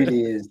 He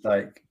really is.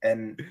 Like,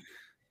 and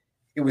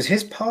it was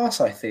his pass,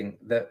 I think,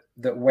 that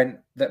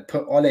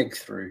put Oleg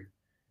through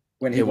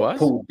when he got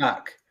pulled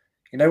back.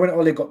 When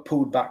Oleg got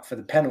pulled back for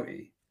the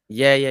penalty.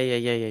 Yeah.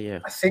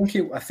 I think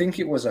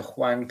it was a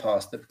Juan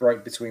pass that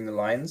broke between the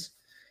lines.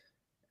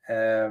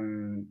 I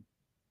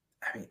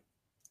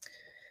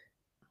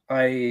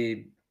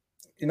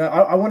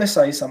want to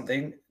say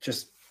something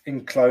just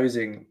in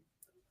closing.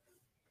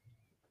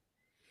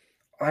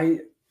 I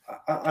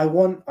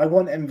want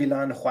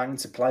Envila and Juan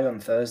to play on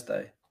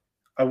Thursday.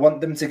 I want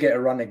them to get a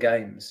run of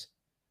games.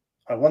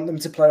 I want them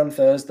to play on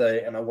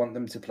Thursday, and I want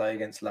them to play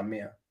against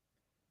Lamia.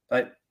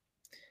 Do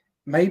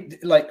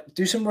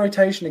some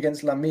rotation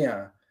against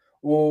Lamia,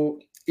 or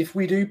if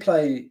we do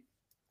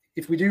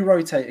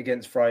rotate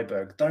against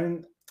Freiburg,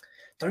 don't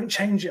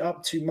change it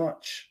up too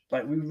much.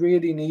 Like, we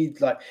really need,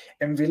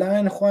 Envila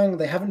and Juan,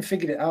 they haven't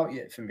figured it out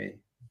yet for me.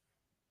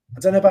 I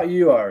don't know about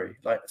you, Ari.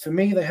 Like, for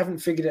me, they haven't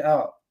figured it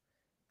out.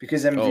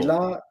 Because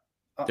Envila,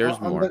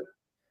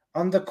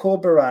 under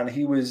Corberan,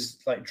 he was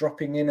like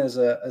dropping in as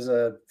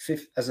a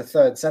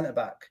third centre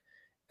back,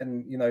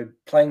 and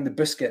playing the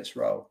Busquets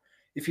role.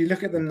 If you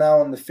look at them now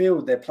on the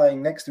field, they're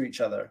playing next to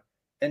each other,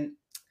 and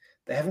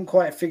they haven't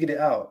quite figured it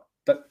out.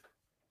 But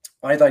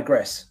I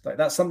digress. Like,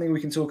 that's something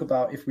we can talk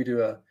about if we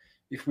do a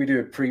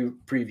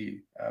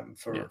preview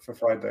for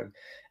Freiburg.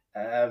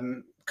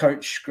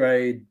 Coach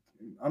grade,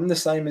 I'm the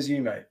same as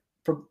you, mate.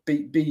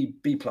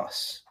 B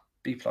plus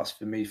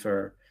for me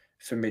for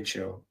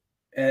Mitchell,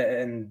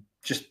 and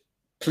just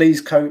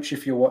please, coach,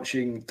 if you're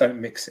watching, don't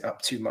mix it up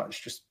too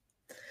much. Just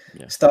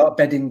start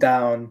bedding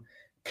down,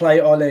 play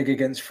Oleg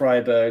against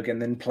Freiburg,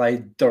 and then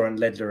play Doran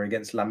Ledler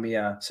against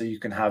Lamia, so you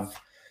can have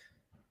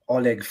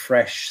Oleg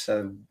fresh,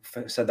 so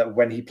that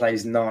when he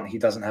plays Nantes, he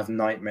doesn't have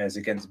nightmares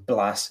against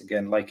Blas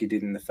again like he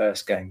did in the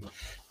first game.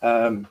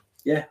 I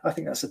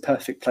think that's a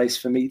perfect place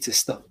for me to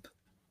stop.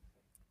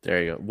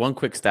 There you go. One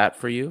quick stat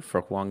for you for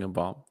Huang and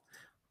Baum.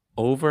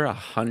 Over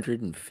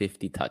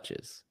 150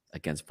 touches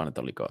against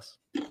PANETOLIKOS.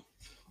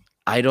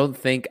 I don't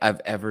think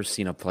I've ever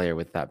seen a player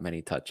with that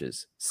many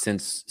touches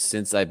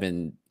since I've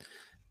been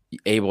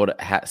able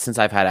to since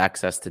I've had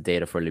access to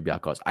data for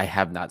Olympiacos. I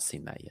have not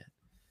seen that yet.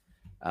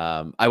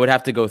 I would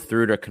have to go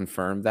through to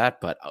confirm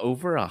that, but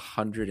over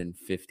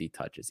 150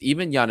 touches.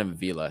 Even Jan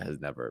Vila has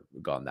never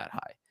gone that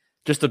high.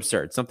 Just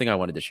absurd. Something I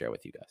wanted to share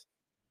with you guys.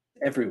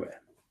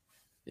 Everywhere.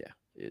 Yeah,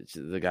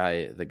 the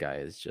guy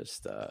is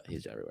just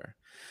he's everywhere.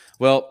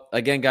 Well,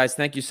 again, guys,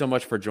 thank you so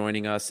much for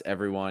joining us,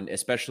 everyone,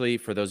 especially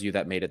for those of you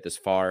that made it this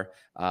far.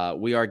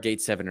 We are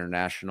Gate 7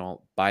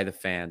 International, by the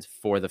fans,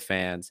 for the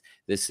fans.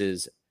 This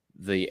is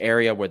the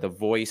area where the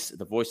voice of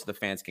the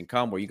fans can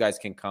come, where you guys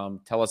can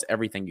come, tell us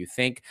everything you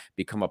think,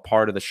 become a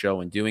part of the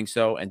show in doing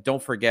so. And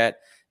don't forget,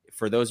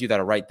 for those of you that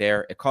are right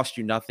there, it costs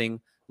you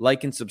nothing.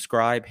 Like and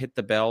subscribe, hit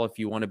the bell if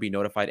you want to be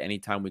notified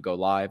anytime we go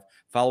live.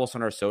 Follow us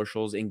on our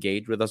socials,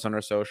 engage with us on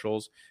our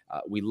socials.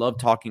 We love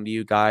talking to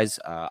you guys.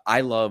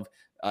 I love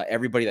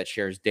everybody that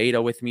shares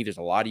data with me. There's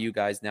a lot of you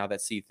guys now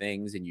that see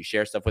things and you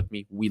share stuff with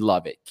me. We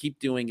love it. Keep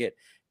doing it.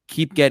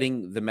 Keep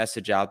getting the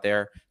message out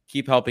there.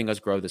 Keep helping us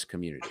grow this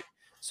community.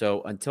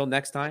 So until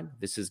next time,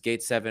 this is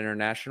Gate 7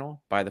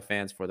 International, by the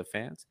fans, for the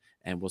fans,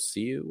 and we'll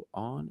see you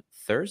on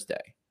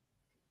Thursday.